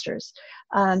investors.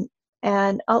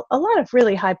 And a lot of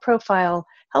really high profile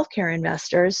healthcare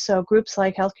investors, so groups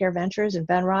like Healthcare Ventures and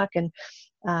Venrock and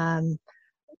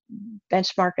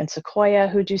Benchmark and Sequoia,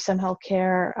 who do some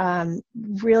healthcare,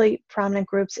 really prominent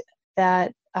groups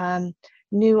that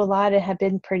knew a lot and had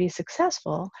been pretty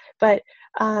successful, but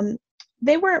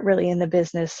they weren't really in the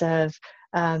business of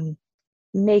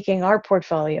making our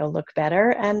portfolio look better.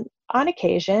 And on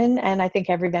occasion, and I think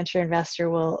every venture investor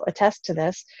will attest to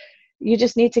this, you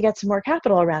just need to get some more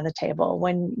capital around the table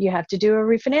when you have to do a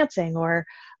refinancing or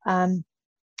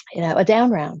a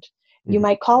down round. You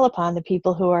might call upon the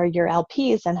people who are your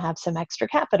LPs and have some extra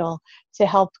capital to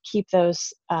help keep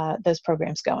those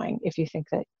programs going if you think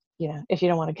that, if you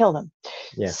don't want to kill them.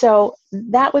 Yeah. So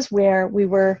that was where we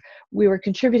were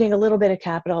contributing a little bit of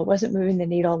capital. It wasn't moving the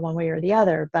needle one way or the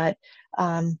other, but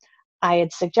I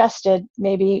had suggested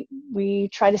maybe we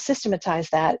try to systematize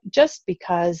that, just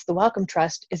because the Wellcome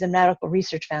Trust is a medical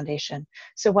research foundation.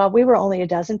 So while we were only a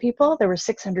dozen people, there were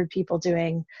 600 people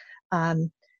doing,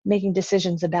 making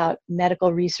decisions about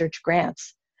medical research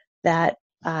grants that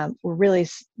were really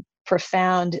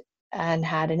profound and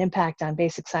had an impact on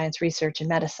basic science research in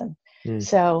medicine.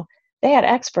 So they had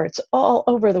experts all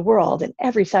over the world in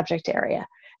every subject area.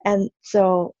 And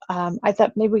so I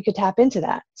thought maybe we could tap into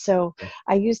that. So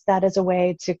I used that as a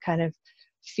way to kind of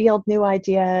field new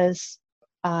ideas,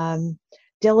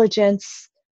 diligence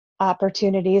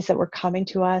opportunities that were coming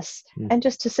to us, and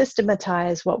just to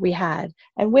systematize what we had.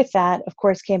 And with that, of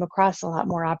course, came across a lot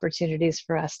more opportunities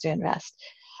for us to invest.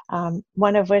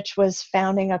 One of which was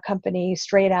founding a company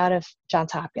straight out of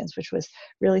Johns Hopkins, which was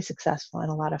really successful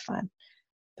and a lot of fun.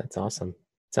 That's awesome.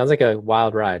 Sounds like a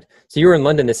wild ride. So you were in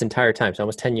London this entire time, so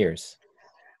almost 10 years.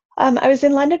 I was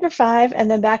in London for 5 and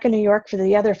then back in New York for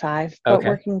the other 5, but Okay.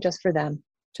 working just for them.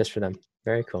 Just for them.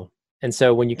 Very cool. And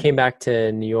so when you came back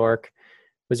to New York,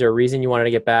 was there a reason you wanted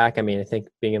to get back? I mean, I think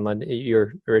being in London,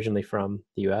 you're originally from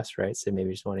the US, right? So maybe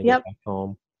you just want to get Yep. back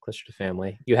home, closer to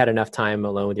family. You had enough time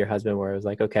alone with your husband where it was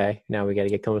like, okay, now we got to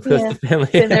get close Yeah. to family.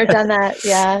 Been there, done that.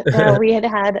 Yeah. No,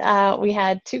 we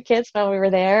had 2 kids while we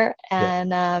were there, Yeah.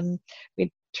 and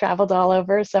we traveled all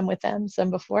over, some with them, some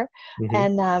before. Mm-hmm.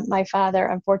 And my father,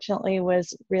 unfortunately,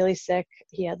 was really sick.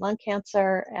 He had lung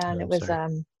cancer, Oh, and I'm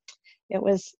sorry. it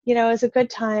was, it was a good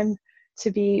time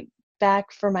to be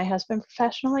back for my husband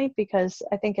professionally, because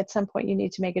I think at some point you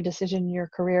need to make a decision in your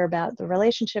career about the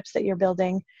relationships that you're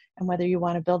building and whether you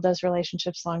want to build those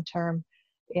relationships long term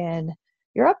in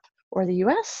Europe or the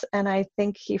US. And I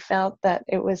think he felt that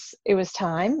it was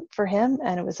time for him,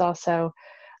 and it was also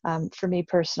for me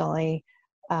personally.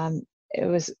 Um, it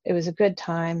was a good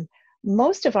time.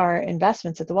 Most of our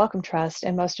investments at the Wellcome Trust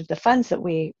and most of the funds that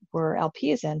we were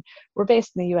LPs in were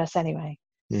based in the US anyway.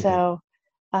 Mm-hmm. So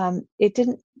it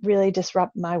didn't really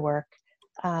disrupt my work.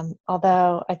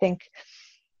 Although I think,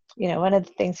 one of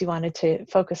the things you wanted to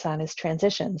focus on is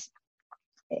transitions.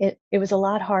 It was a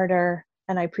lot harder,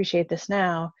 and I appreciate this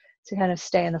now, to kind of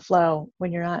stay in the flow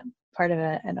when you're not part of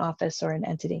an office or an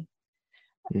entity.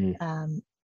 Mm-hmm. Um,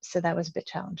 so that was a bit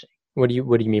challenging. What do you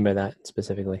mean by that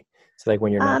specifically? So like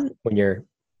when you're not, Um,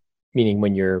 meaning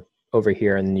when you're over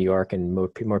here in New York and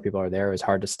more people are there, it was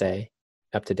hard to stay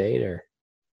up to date or?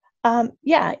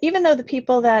 yeah, even though the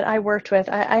people that I worked with,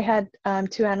 I had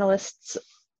 2 analysts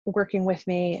working with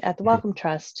me at the Mhm. Wellcome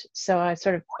Trust, so I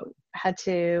sort of had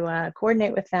to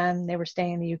coordinate with them. They were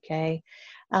staying in the UK,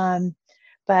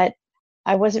 but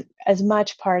I wasn't as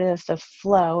much part of the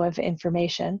flow of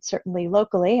information. Certainly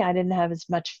locally, I didn't have as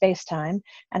much face time,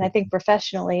 and I think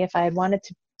professionally, if I had wanted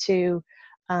to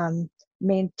um,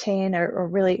 maintain or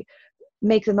really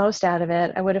make the most out of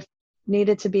it, I would have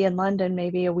needed to be in London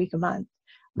maybe a week a month.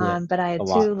 Yeah, But I a had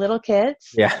lot. 2 little kids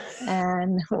Yeah.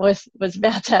 and was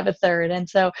about to have a third, and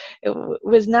so it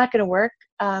was not going to work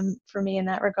for me in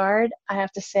that regard. I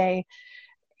have to say,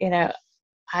 you know,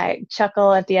 I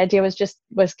chuckle at the idea.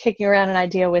 Was kicking around an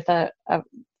idea with a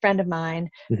friend of mine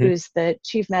Hmm. who's the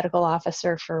chief medical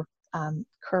officer for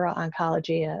Kura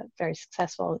Oncology, a very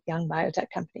successful young biotech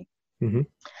company. Hmm.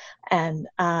 And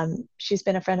she's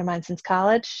been a friend of mine since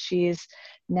college. She's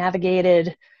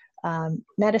navigated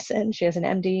medicine. She has an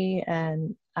MD,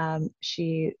 and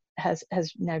she has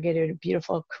navigated a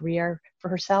beautiful career for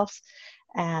herself.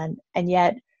 And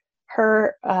yet,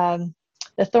 her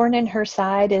the thorn in her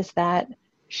side is that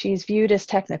she's viewed as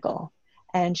technical,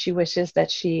 and she wishes that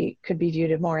she could be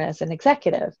viewed more as an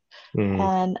executive. Mm.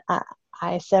 And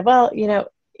I said, well,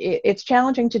 it's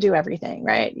challenging to do everything,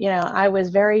 right? I was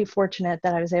very fortunate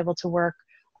that I was able to work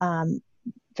um,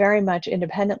 very much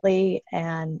independently,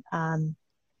 and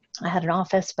I had an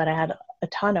office, but I had a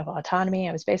ton of autonomy.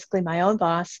 I was basically my own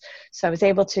boss, so I was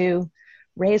able to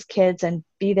raise kids and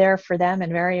be there for them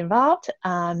and very involved.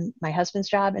 My husband's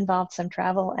job involved some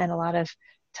travel and a lot of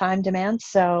time demands,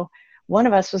 so one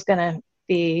of us was going to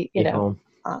be, Be home.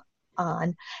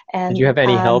 on. Did you And have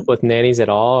any help with nannies at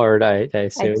all, or I I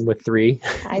assume with 3?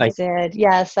 I Like, did.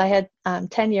 Yes, I had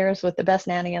 10 years with the best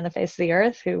nanny on the face of the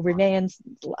earth, who remains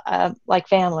like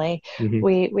family. hmm.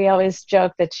 We always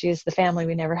joke that she's the family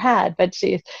we never had, but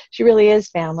she really is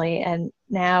family. And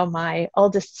now my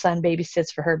oldest son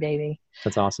babysits for her baby.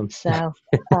 That's awesome. So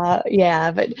yeah,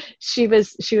 but she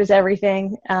was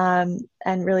everything, and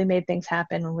really made things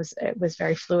happen. It was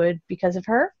very fluid because of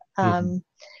her. Hmm.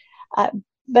 Uh,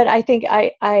 but I think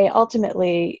I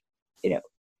ultimately,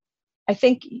 I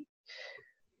think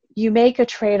you make a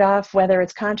trade-off, whether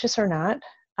it's conscious or not.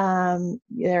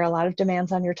 There are a lot of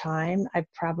demands on your time. I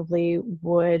probably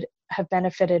would have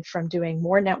benefited from doing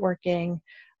more networking,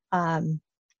 um,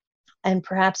 and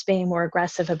perhaps being more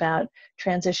aggressive about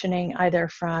transitioning either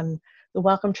from the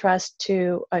Wellcome Trust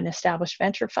to an established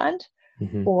venture fund,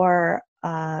 Hmm. or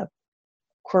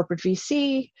corporate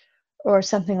VC, or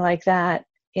something like that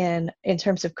in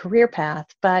terms of career path.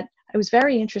 But I was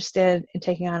very interested in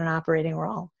taking on an operating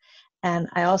role. And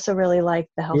I also really liked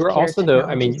the You were healthcare also though,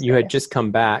 I technology mean, you had space. just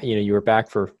come back, you were back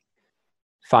for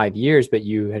 5 years, but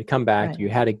you had come back, Right. you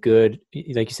had a good,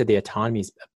 like you said, the autonomy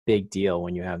is a big deal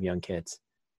when you have young kids.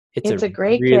 It's a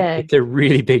great gig. It's a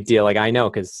really big deal. Like I know,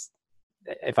 because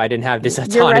if I didn't have this You're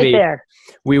right autonomy, there.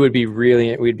 we'd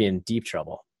be in deep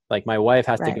trouble. Like my wife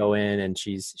has to Right. go in, and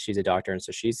she's a doctor, and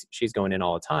so she's going in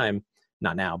all the time.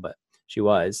 Not now, but she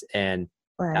was, and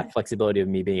Right. that flexibility of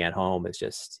me being at home is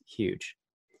just huge.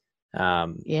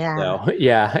 Yeah. So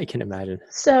yeah, I can imagine.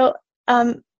 So,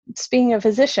 speaking of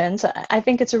physicians, I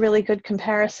think it's a really good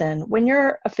comparison. When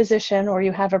you're a physician or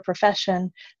you have a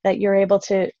profession that you're able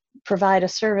to provide a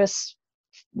service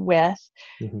with,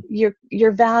 Hmm.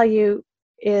 your value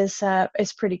is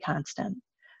pretty constant.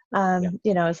 Yeah.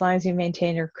 As long as you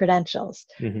maintain your credentials.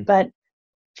 Hmm. But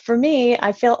for me,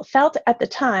 I felt at the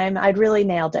time I'd really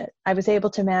nailed it. I was able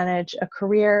to manage a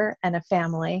career and a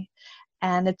family,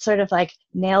 and it's sort of like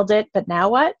nailed it. But now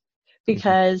what? Hmm.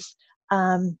 Because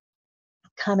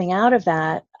coming out of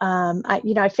that,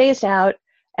 I phased out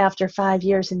after 5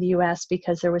 years in the U.S.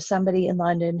 because there was somebody in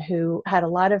London who had a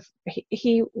lot of.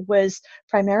 He was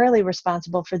primarily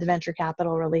responsible for the venture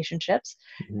capital relationships,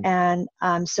 Hmm.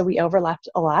 and so we overlapped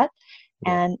a lot.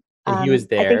 Yeah. And And he was I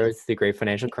think there. It's the great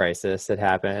financial crisis that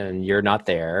happened, and you're not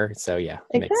there. So yeah,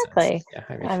 it makes sense. exactly.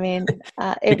 Yeah, I mean,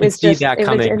 I mean, you can see that it was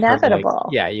coming from like, inevitable,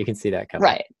 yeah, you can see that coming.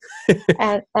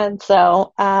 right? And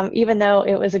so even though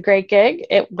it was a great gig,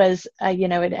 it was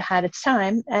it had its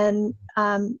time, and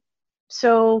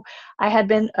so I had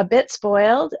been a bit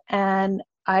spoiled, and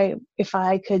if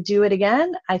I could do it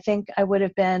again, I think I would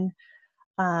have been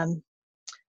um,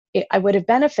 I would have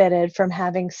benefited from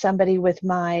having somebody with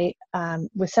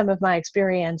some of my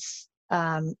experience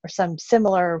or some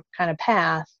similar kind of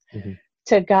path Hmm.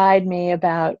 to guide me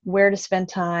about where to spend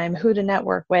time, who to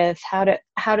network with, how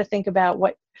to think about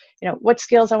what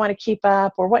skills I want to keep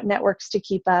up or what networks to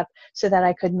keep up, so that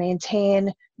I could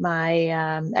maintain my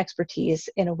expertise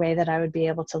in a way that I would be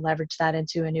able to leverage that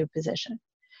into a new position.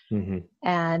 Hmm.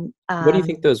 And What do you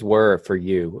think those were for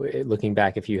you? Looking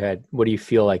back, if you had, what do you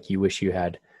feel like you wish you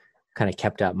had kind of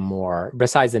kept up more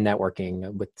besides the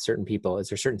networking with certain people? Is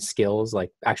there certain skills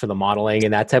like actual the modeling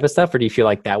and that type of stuff, or do you feel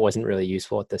like that wasn't really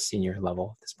useful at the senior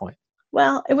level at this point?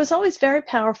 Well, it was always very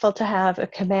powerful to have a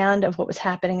command of what was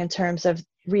happening in terms of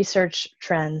research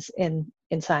trends in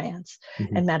science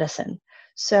Hmm. and medicine.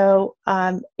 So,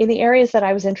 in the areas that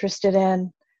I was interested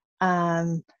in,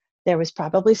 um, there was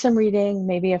probably some reading,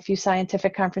 maybe a few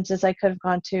scientific conferences I could have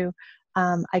gone to.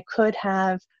 I could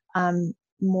have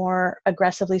more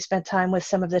aggressively spent time with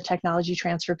some of the technology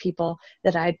transfer people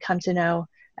that I'd come to know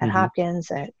at Hmm.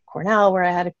 Hopkins, at Cornell, where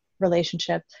I had a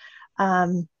relationship.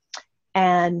 Um,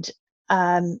 and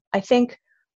I think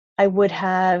I would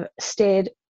have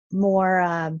stayed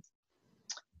more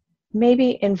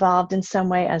maybe involved in some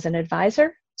way as an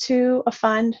advisor to a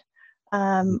fund,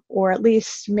 or at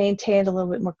least maintained a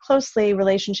little bit more closely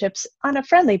relationships on a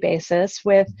friendly basis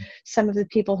with some of the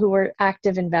people who were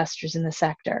active investors in the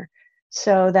sector,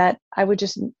 so that I would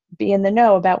just be in the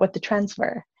know about what the trends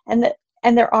were.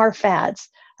 And there are fads.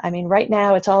 I mean, right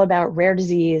now it's all about rare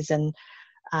disease, and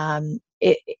um,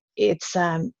 it, it's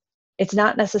it's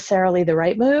not necessarily the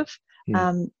right move.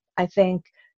 Hmm. I think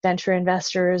venture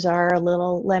investors are a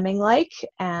little lemming-like,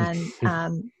 and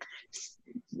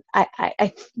I, I,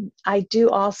 I I do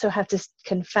also have to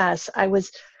confess I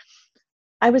was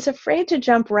afraid to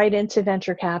jump right into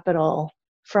venture capital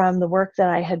from the work that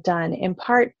I had done, in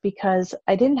part because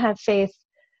I didn't have faith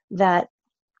that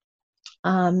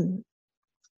um,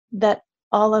 that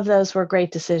all of those were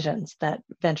great decisions that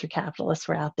venture capitalists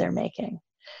were out there making.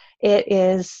 It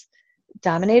is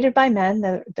dominated by men.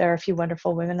 There are a few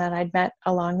wonderful women that I'd met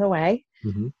along the way.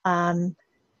 Hmm. Um,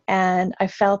 and I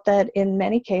felt that in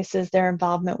many cases, their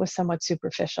involvement was somewhat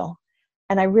superficial.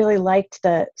 And I really liked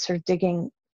the sort of digging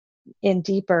in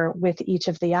deeper with each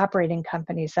of the operating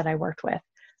companies that I worked with.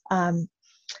 Um,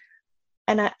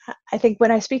 and I think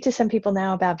when I speak to some people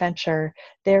now about venture,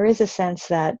 there is a sense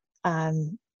that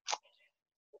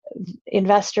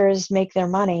investors make their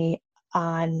money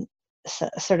on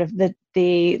sort of the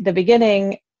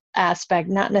beginning aspect,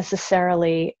 not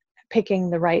necessarily picking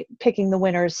the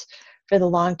winners for the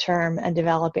long term and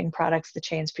developing products that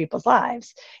change people's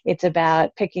lives. It's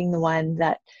about picking the one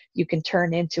that you can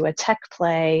turn into a tech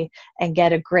play and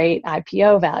get a great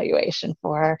IPO valuation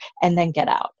for, and then get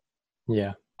out.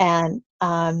 Yeah. And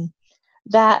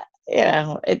that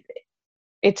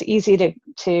it's easy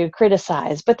to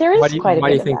criticize, but there is quite a bit of that.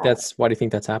 Why do you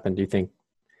think that's happened? Do you think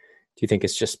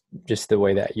it's just the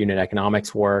way that unit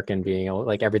economics work and being able,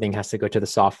 like everything has to go to the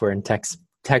software and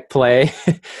tech play,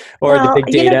 or the Well, big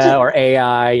data or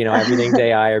AI? Everything's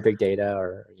AI or big data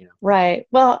or right.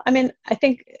 Well, I mean, I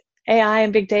think AI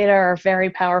and big data are very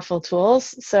powerful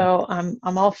tools, so I'm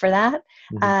all for that.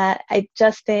 Mhm. I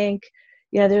just think,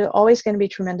 there's always going to be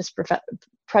tremendous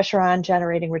pressure on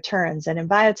generating returns, and in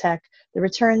biotech, the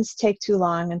returns take too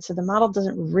long, and so the model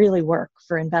doesn't really work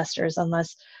for investors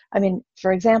unless, I mean,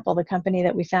 for example, the company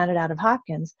that we founded out of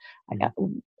Hopkins,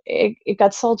 Mhm. it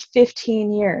got sold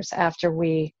 15 years after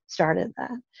we started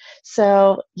that.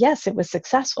 So yes, it was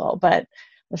successful, but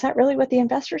was that really what the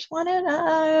investors wanted?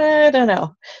 I don't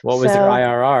know. What was their So,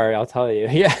 IRR? I'll tell you.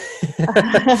 Yeah.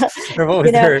 Or what you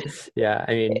was know, their, yeah,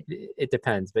 I mean, it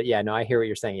depends. But yeah, no, I hear what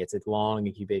you're saying. It's a long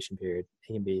incubation period.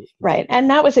 It can right. take. And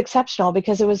that was exceptional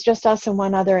because it was just us and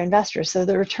one other investor. So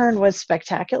the return was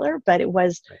spectacular, but it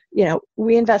was, Right.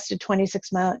 we invested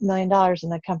 $26 million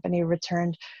and the company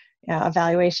returned, a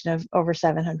valuation of over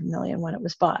 700 million when it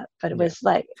was bought. But it Yeah. was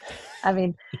like, I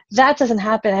mean, that doesn't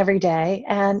happen every day.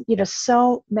 And, Yeah.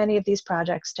 so many of these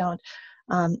projects don't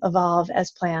evolve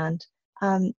as planned.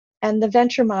 And the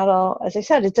venture model, as I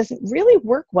said, it doesn't really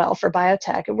work well for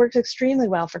biotech. It works extremely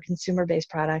well for consumer-based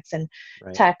products and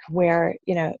Right. tech, where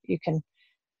you can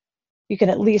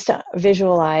at least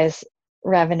visualize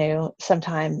revenue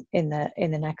sometime in the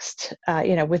next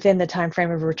within the time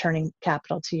frame of returning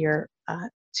capital to your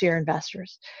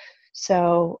investors.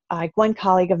 So one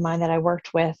colleague of mine that I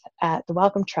worked with at the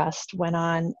Wellcome Trust went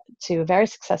on to a very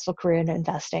successful career in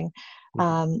investing,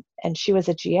 Mhm. and she was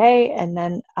a GA, and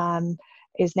then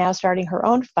is now starting her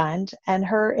own fund, and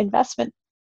her investment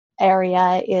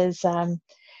area is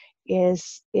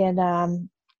in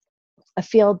a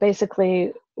field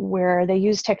basically where they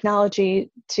use technology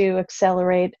to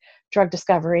accelerate drug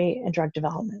discovery and drug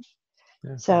development.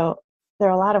 Okay. So there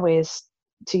are a lot of ways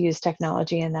to use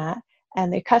technology in that.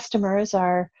 And the customers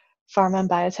are pharma and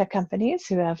biotech companies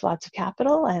who have lots of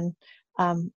capital and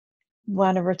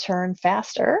want to return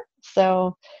faster.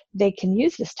 So they can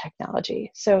use this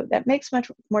technology. So that makes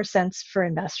much more sense for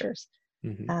investors.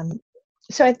 Hmm. Um,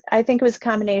 so I think it was a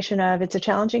combination of, it's a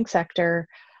challenging sector.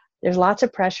 There's lots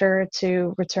of pressure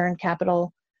to return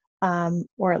capital,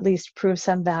 or at least prove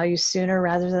some value sooner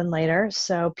rather than later.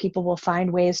 So people will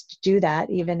find ways to do that,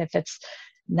 even if it's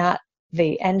not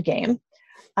the end game.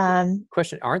 Um,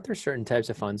 Question: aren't there certain types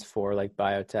of funds for like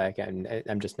biotech? And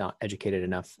I'm just not educated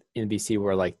enough in BC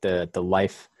where like the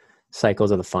life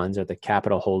cycles of the funds or the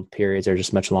capital hold periods are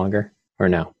just much longer, or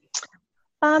no?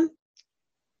 um,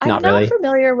 I'm Not not really.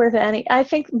 familiar with any. I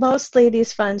think mostly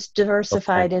these funds Okay.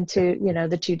 diversified into,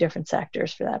 the two different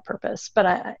sectors for that purpose. But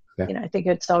Okay. I think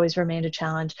it's always remained a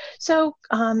challenge. So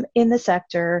in the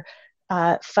sector,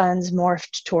 funds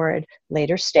morphed toward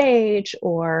later stage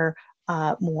or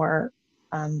more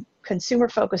consumer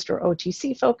focused or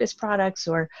OTC focused products,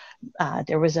 or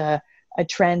there was a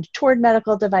trend toward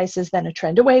medical devices, then a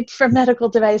trend away from medical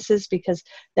devices because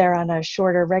they're on a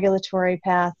shorter regulatory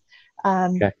path.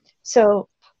 Um, Okay. so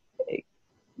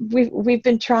we've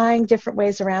been trying different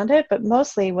ways around it, but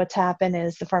mostly what's happened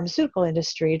is the pharmaceutical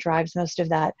industry drives most of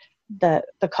that, the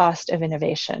cost of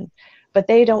innovation, but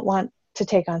they don't want to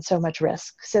take on so much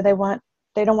risk. So they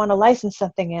don't want to license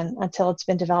something in until it's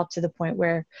been developed to the point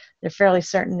where they're fairly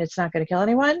certain it's not going to kill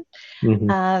anyone,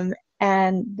 Hmm.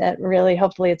 and that really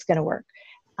hopefully it's going to work.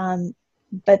 Um,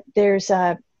 but there's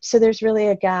really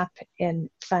a gap in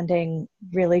funding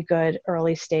really good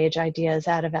early stage ideas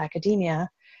out of academia,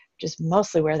 which is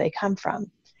mostly where they come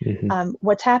from. Hmm.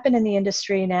 What's happened in the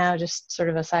industry now, just sort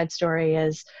of a side story,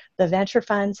 is the venture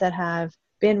funds that have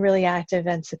been really active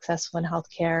and successful in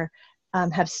healthcare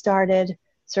have started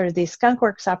sort of these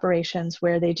skunkworks operations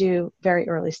where they do very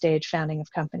early stage founding of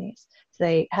companies. So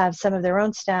they have some of their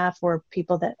own staff or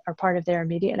people that are part of their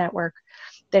immediate network.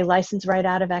 They license right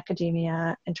out of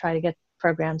academia and try to get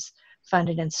programs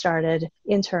funded and started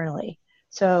internally.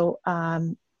 So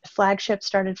Flagship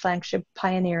started Flagship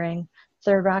Pioneering.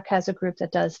 Third Rock has a group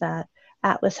that does that.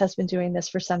 Atlas has been doing this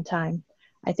for some time.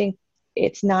 I think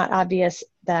it's not obvious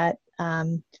that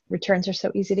returns are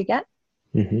so easy to get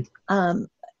Hmm. um,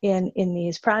 in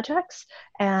these projects,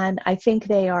 and I think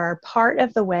they are part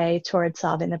of the way towards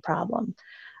solving the problem.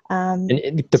 And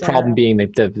the So problem being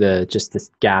that the just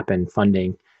this gap in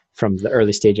funding from the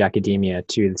early stage academia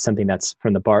to something that's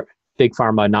from the big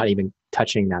pharma not even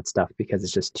touching that stuff because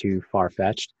it's just too far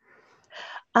fetched.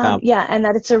 Um, yeah, and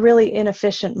that it's a really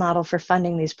inefficient model for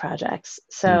funding these projects.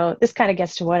 mm. So this kind of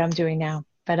gets to what I'm doing now.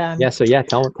 But Yeah. So yeah,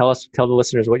 tell the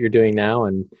listeners what you're doing now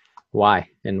and why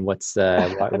and what's where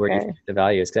you okay. think the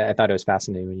value is. 'Cause I thought it was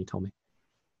fascinating when you told me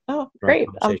Oh, from our great.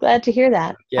 I'm conversation. glad to hear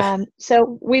that. Yeah.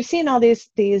 So we've seen all these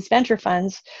venture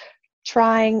funds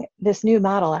trying this new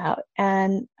model out.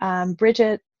 And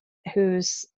Bridget,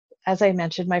 who's, as I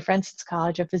mentioned, my friend since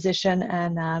college, a physician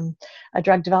and a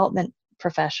drug development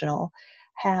professional,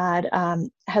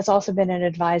 has also been an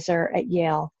advisor at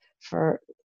Yale for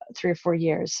 3 or 4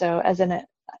 years. So as an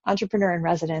entrepreneur in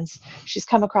residence, she's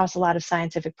come across a lot of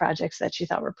scientific projects that she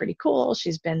thought were pretty cool.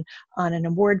 She's been on an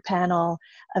award panel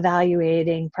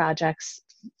evaluating projects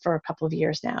for a couple of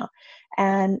years now.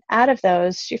 And out of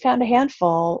those, she found a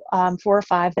handful, 4 or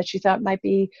 5, that she thought might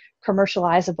be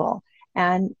commercializable.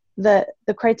 And the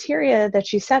criteria that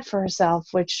she set for herself,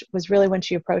 which was really when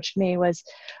she approached me, was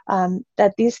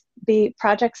that these be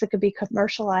projects that could be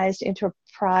commercialized into a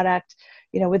product,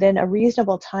 within a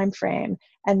reasonable time frame,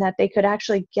 and that they could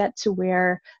actually get to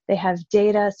where they have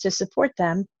data to support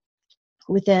them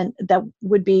within that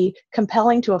would be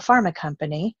compelling to a pharma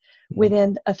company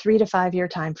within a 3 to 5 year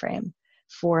time frame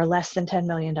for less than $10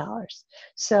 million.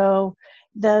 So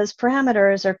those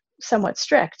parameters are somewhat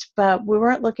strict, but we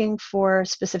weren't looking for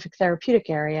specific therapeutic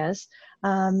areas.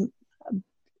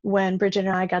 When Bridget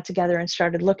and I got together and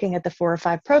started looking at the 4 or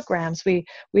 5 programs,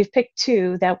 we've picked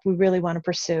 2 that we really want to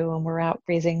pursue, and we're out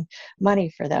raising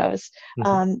money for those,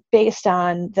 based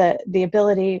on the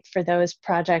ability for those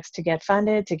projects to get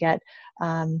funded, to get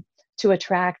to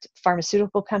attract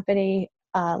pharmaceutical company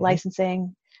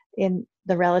licensing in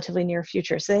the relatively near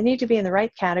future. So they need to be in the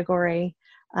right category.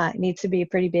 It needs to be a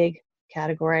pretty big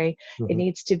category. It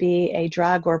needs to be a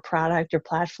drug or product or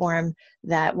platform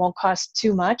that won't cost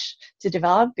too much to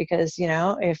develop, because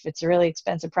if it's a really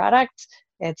expensive product,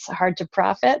 it's hard to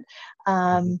profit.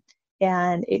 And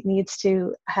it needs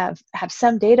to have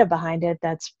some data behind it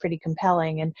that's pretty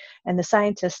compelling. And the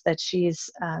scientists that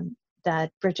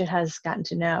that Bridget has gotten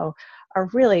to know are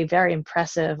really very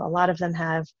impressive. A lot of them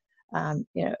have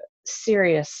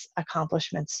serious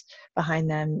accomplishments behind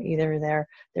them. Either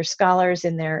they're scholars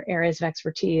in their areas of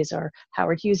expertise, or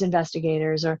Howard Hughes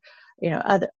investigators, or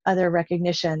other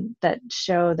recognition that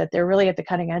show that they're really at the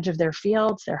cutting edge of their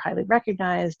fields. They're highly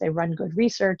recognized. They run good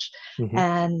research,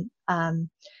 and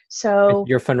so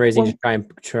your fundraising to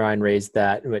try and raise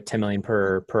that 10 million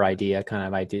per idea kind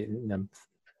of idea.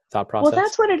 Thought process. Well,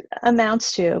 that's what it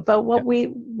amounts to. But what we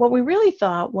really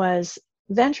thought was,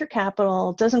 venture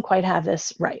capital doesn't quite have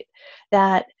this right.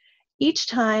 That each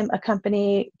time a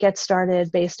company gets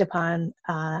started based upon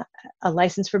a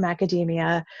license from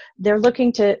academia, they're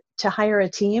looking to hire a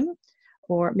team,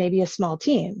 or maybe a small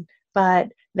team, but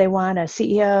they want a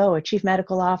CEO, a chief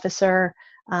medical officer.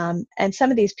 And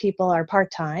some of these people are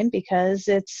part-time because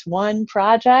it's one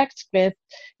project with,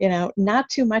 not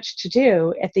too much to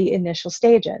do at the initial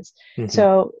stages.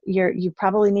 So you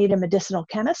probably need a medicinal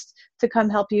chemist to come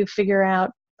help you figure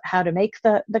out how to make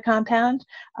the compound.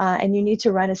 And you need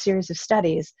to run a series of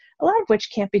studies, a lot of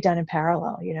which can't be done in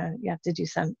parallel. You have to do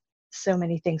so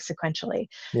many things sequentially,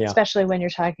 especially when you're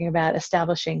talking about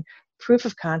establishing proof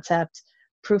of concept,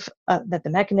 proof that the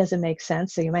mechanism makes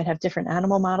sense. So you might have different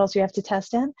animal models you have to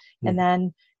test in, and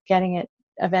then getting it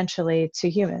eventually to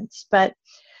humans. But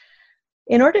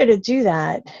in order to do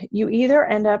that, you either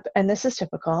end up, and this is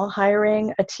typical,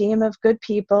 hiring a team of good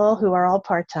people who are all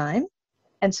part-time.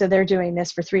 And so they're doing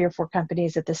this for 3 or 4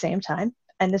 companies at the same time.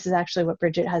 And this is actually what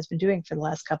Bridget has been doing for the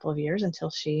last couple of years,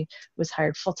 until she was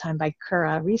hired full-time by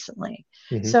Cura recently.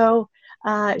 So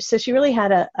she really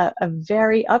had a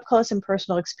very up close and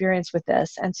personal experience with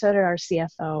this, and so did our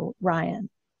CFO, Ryan.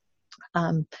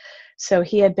 So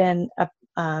he had been a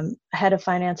head of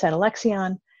finance at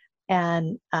Alexion,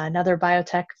 and another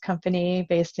biotech company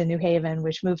based in New Haven,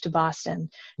 which moved to Boston.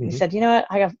 He said, you know what,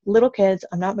 I have little kids.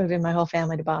 I'm not moving my whole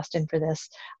family to Boston for this.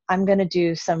 I'm going to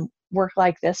do some work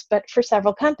like this, but for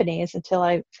several companies until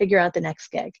I figure out the next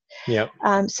gig.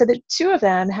 So the 2 of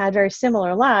them had very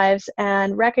similar lives,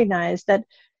 and recognized that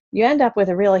you end up with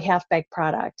a really half-baked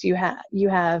product. You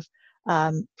have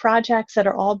projects that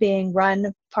are all being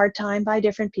run part-time by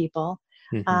different people.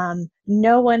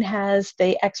 No one has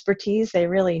the expertise they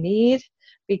really need,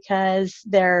 because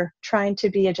they're trying to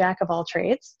be a jack of all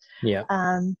trades,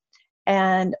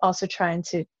 and also trying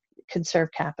to conserve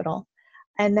capital.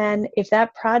 And then if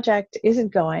that project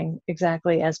isn't going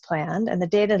exactly as planned and the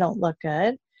data don't look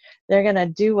good, they're going to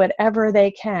do whatever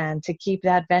they can to keep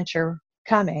that venture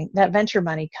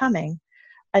money coming,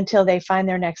 until they find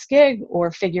their next gig or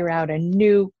figure out a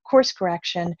new course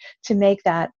correction to make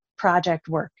that project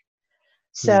work.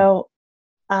 So,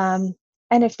 and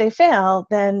if they fail,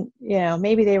 then,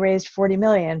 maybe they raised 40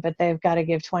 million, but they've got to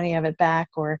give 20 of it back,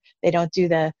 or they don't do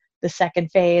the second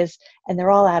phase, and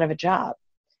they're all out of a job.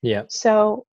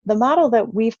 So the model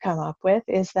that we've come up with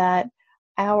is that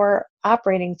our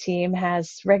operating team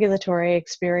has regulatory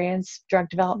experience, drug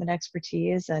development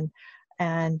expertise,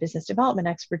 and business development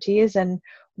expertise, and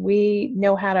we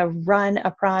know how to run a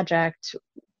project.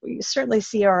 Certainly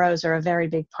CROs are a very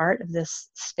big part of this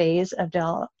phase of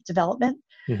development,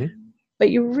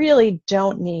 but you really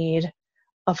don't need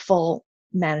a full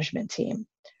management team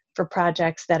for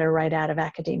projects that are right out of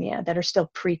academia, that are still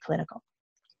preclinical.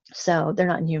 So they're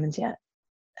not in humans yet.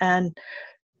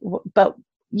 But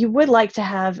you would like to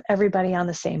have everybody on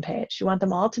the same page. You want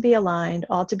them all to be aligned,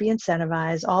 all to be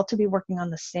incentivized, all to be working on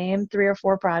the same 3 or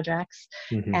 4 projects,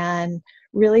 Mm-hmm. and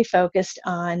really focused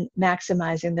on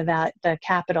maximizing the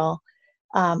capital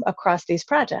across these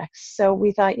projects. So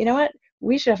we thought, you know what?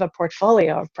 We should have a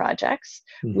portfolio of projects.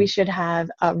 Mm-hmm. We should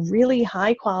have a really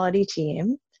high quality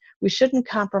team. We shouldn't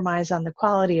compromise on the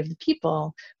quality of the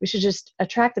people. We should just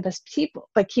attract the best people,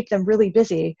 but keep them really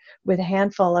busy with a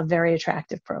handful of very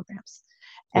attractive programs.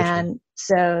 And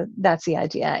so that's the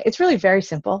idea. It's really very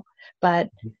simple, but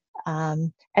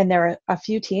and there are a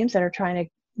few teams that are trying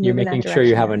to You're move in that making direction. sure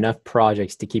you have enough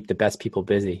projects to keep the best people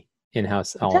busy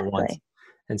in-house all at once. Exactly.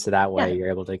 And so that way Yeah. you're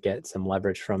able to get some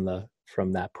leverage from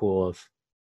that pool of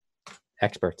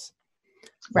experts.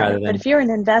 Right. But if you're an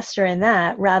investor in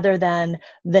that, rather than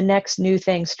the next new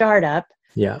thing startup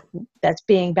that's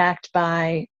being backed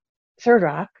by Third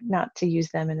Rock, not to use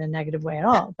them in a negative way at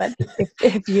all, but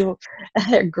if you,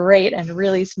 they're great and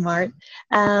really smart.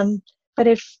 But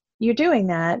if you're doing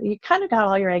that, you kind of got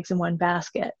all your eggs in one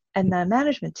basket, and the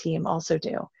management team also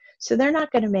do. So they're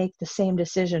not going to make the same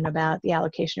decision about the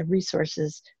allocation of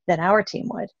resources that our team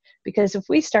would. Because if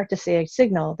we start to see a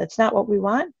signal that's not what we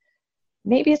want,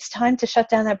 maybe it's time to shut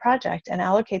down that project and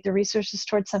allocate the resources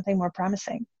towards something more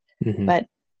promising. Mm-hmm. But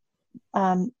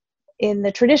in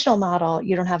the traditional model,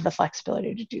 you don't have the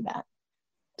flexibility to do that.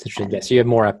 It's interesting. So you have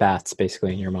more at-bats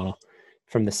basically in your model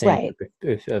from the same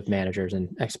group of managers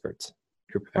and experts.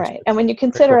 Right. And when you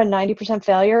consider a 90%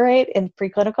 failure rate in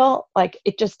preclinical, like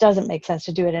it just doesn't make sense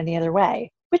to do it any other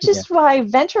way, which is why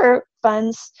venture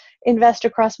funds invest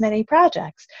across many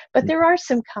projects. But there are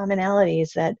some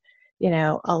commonalities that,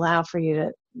 allow for you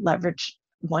to leverage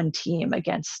one team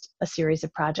against a series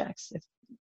of projects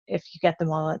if you get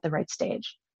them all at the right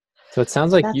stage. So it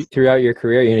sounds like throughout your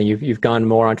career, you've gone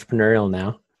more entrepreneurial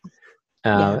now.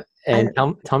 And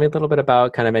tell me a little bit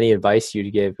about kind of any advice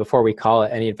you'd give before we call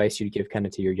it, any advice you'd give kind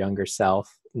of to your younger self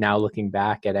now looking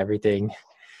back at everything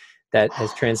that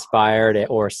has transpired,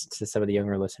 or to some of the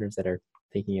younger listeners that are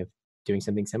thinking of doing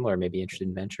something similar, maybe interested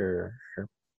in venture or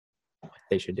what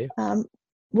they should do.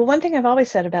 Well, one thing I've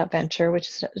always said about venture, which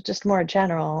is just more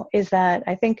general, is that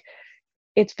I think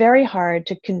it's very hard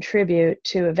to contribute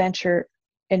to a venture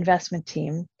investment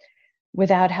team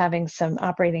without having some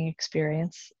operating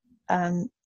experience,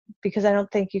 because I don't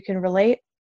think you can relate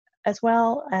as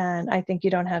well, and I think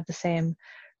you don't have the same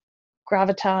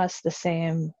gravitas, the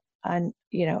same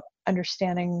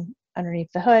understanding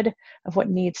underneath the hood of what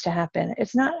needs to happen.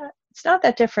 It's not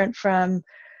that different from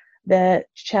the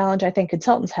challenge I think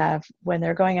consultants have when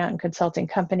they're going out and consulting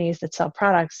companies that sell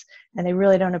products and they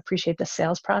really don't appreciate the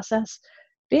sales process.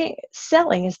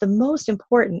 Selling is the most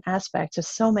important aspect of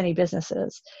so many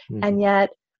businesses, and yet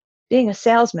being a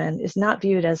salesman is not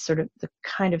viewed as sort of the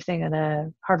kind of thing that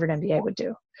a Harvard MBA would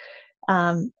do.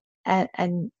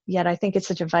 And yet I think it's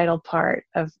such a vital part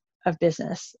of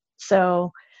business.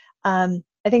 So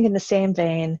I think in the same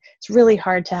vein, it's really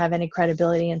hard to have any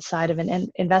credibility inside of an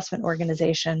investment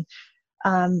organization.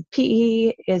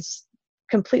 PE is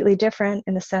completely different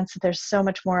in the sense that there's so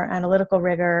much more analytical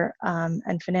rigor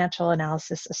and financial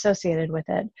analysis associated with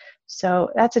it. So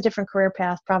that's a different career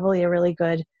path, probably a really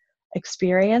good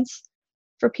experience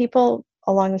for people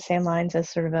along the same lines as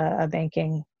sort of a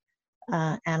banking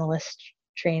analyst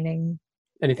training.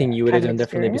 Anything you would have done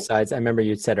differently besides, I remember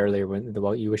you said earlier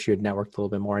you wish you had networked a little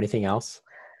bit more. Anything else?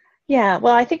 Yeah,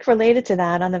 well, I think related to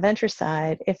that on the venture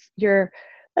side, if you're,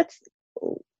 let's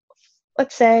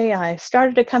say I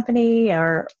started a company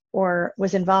or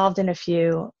was involved in a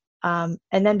few and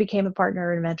then became a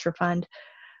partner in a venture fund,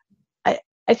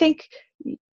 I think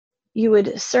you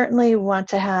would certainly want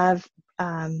to have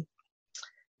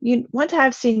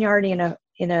seniority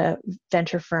in a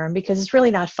venture firm, because it's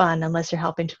really not fun unless you're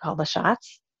helping to call the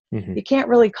shots. Mm-hmm. You can't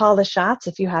really call the shots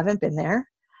if you haven't been there.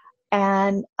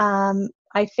 And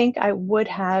I think I would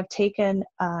have taken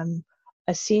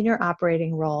a senior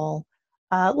operating role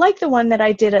like the one that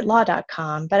I did at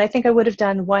law.com, but I think I would have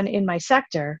done one in my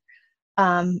sector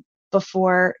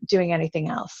before doing anything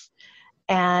else.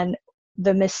 And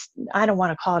I don't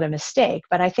want to call it a mistake,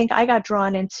 but I think I got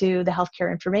drawn into the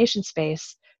healthcare information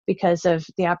space because of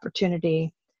the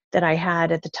opportunity that I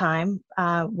had at the time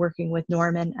working with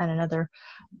Norman and another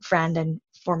friend and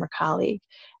former colleague.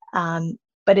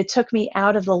 But it took me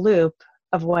out of the loop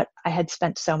of what I had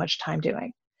spent so much time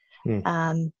doing.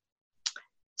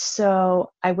 So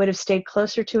I would have stayed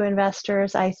closer to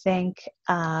investors, I think,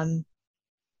 and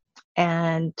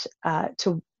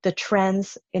to the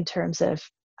trends in terms of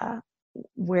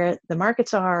where the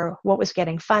markets are, what was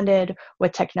getting funded,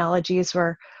 what technologies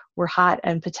were hot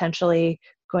and potentially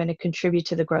going to contribute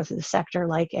to the growth of the sector,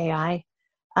 like AI.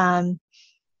 and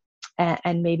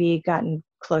maybe gotten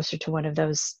closer to one of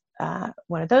those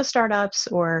startups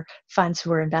or funds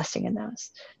who are investing in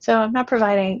those. So I'm not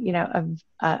providing,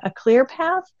 a clear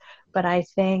path, but I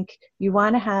think you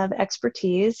want to have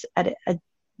expertise at a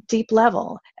deep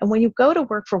level. And when you go to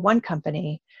work for one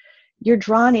company, you're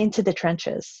drawn into the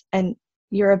trenches, and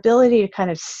your ability to kind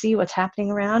of see what's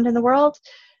happening around in the world,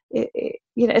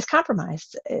 is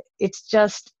compromised. It's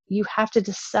just, you have to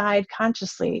decide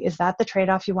consciously, is that the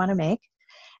trade-off you want to make?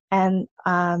 And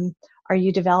are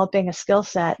you developing a skill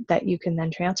set that you can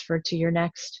then transfer to your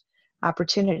next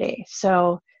opportunity?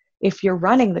 So if you're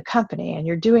running the company and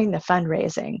you're doing the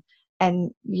fundraising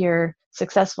and you're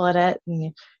successful at it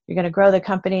and you're going to grow the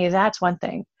company, that's one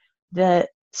thing. The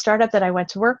startup that I went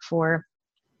to work for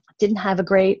didn't have a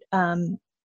great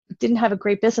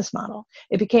business model.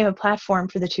 It became a platform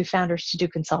for the two founders to do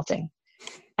consulting.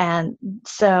 And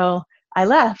so I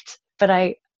left, but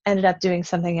I ended up doing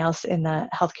something else in the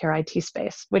healthcare IT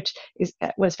space, which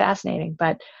was fascinating,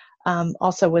 but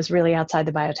also was really outside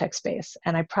the biotech space.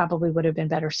 And I probably would have been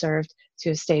better served to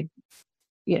have stayed,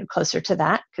 closer to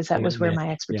that, because that was where my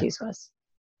expertise was.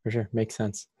 For sure. Makes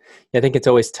sense. Yeah, I think it's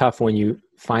always tough when you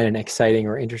find an exciting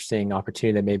or interesting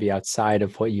opportunity that may be outside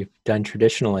of what you've done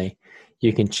traditionally.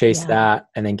 You can chase that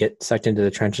and then get sucked into the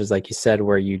trenches, like you said,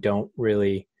 where you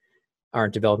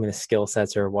aren't developing the skill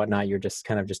sets or whatnot. You're just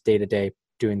kind of just day to day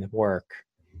doing the work.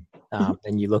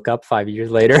 And you look up 5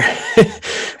 years later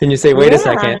and you say, wait a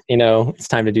second, it's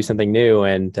time to do something new.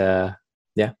 And for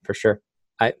sure.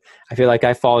 I feel like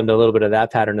I fall into a little bit of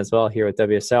that pattern as well here with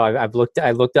WSO.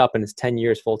 I looked up, and it's 10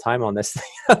 years full time on this thing.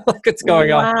 Like, what's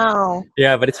going on? Wow.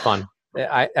 Yeah, but it's fun.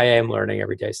 I am learning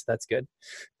every day, so that's good.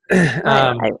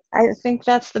 Right. I think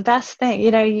that's the best thing.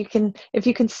 If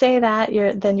you can say that,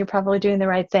 then you're probably doing the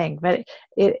right thing. But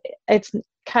it's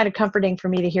kind of comforting for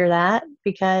me to hear that,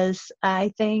 because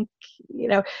I think,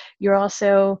 you're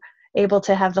also able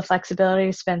to have the flexibility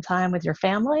to spend time with your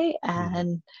family,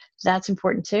 and that's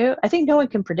important too. I think no one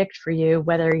can predict for you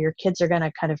whether your kids are going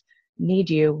to kind of need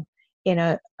you in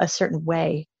a certain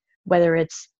way, whether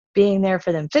it's being there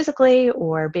for them physically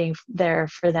or being there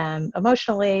for them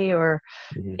emotionally, or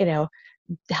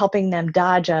helping them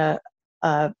dodge a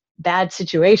bad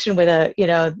situation with a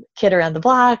kid around the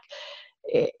block.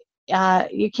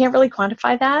 You can't really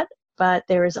quantify that, but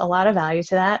there is a lot of value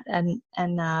to that, and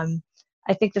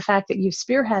I think the fact that you've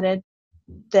spearheaded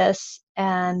this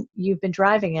and you've been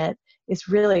driving it is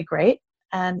really great,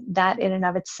 and that in and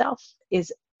of itself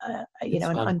is an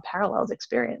unparalleled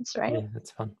experience, right? Yeah,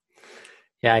 that's fun.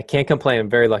 Yeah, I can't complain.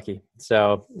 I'm very lucky.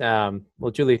 So,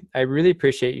 well, Julie, I really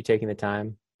appreciate you taking the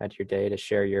time out of your day to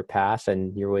share your path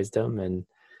and your wisdom, and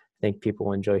I think people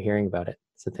will enjoy hearing about it.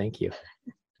 So thank you.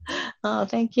 Oh,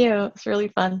 thank you. It's really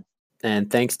fun.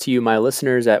 And thanks to you, my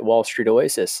listeners at Wall Street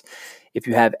Oasis. If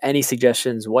you have any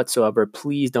suggestions whatsoever,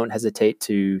 please don't hesitate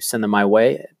to send them my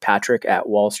way,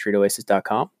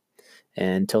 patrick@wallstreetoasis.com.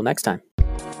 And until next time.